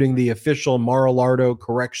 including the official Mar-a-Lardo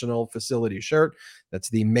Correctional Facility shirt. That's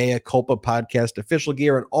the Mea Culpa Podcast official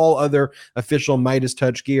gear, and all other official Midas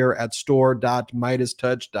Touch gear at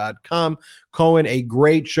store.midastouch.com. Cohen, a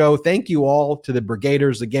great show. Thank you all to the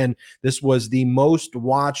Brigaders. Again, this was the most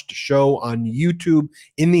watched show on YouTube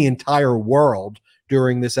in the entire world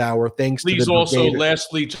during this hour. Thanks to the Brigaders.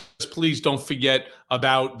 Lastly, just please don't forget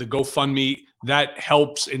about the GoFundMe. That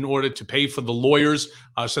helps in order to pay for the lawyers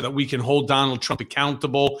so that we can hold Donald Trump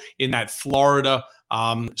accountable in that Florida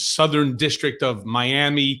Southern District of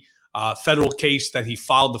Miami federal case that he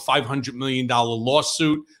filed the $500 million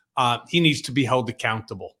lawsuit. He needs to be held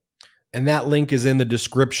accountable. And that link is in the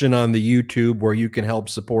description on the YouTube, where you can help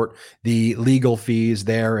support the legal fees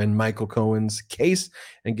there in Michael Cohen's case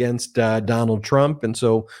against Donald Trump. And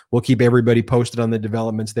so we'll keep everybody posted on the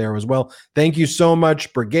developments there as well. Thank you so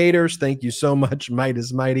much, Brigaders. Thank you so much,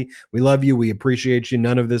 Midas Mighty. We love you. We appreciate you.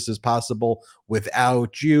 None of this is possible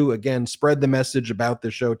without you. Again, spread the message about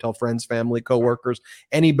the show. Tell friends, family, coworkers,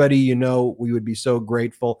 anybody you know. We would be so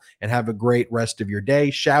grateful, and have a great rest of your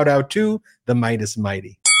day. Shout out to the Midas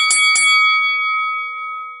Mighty.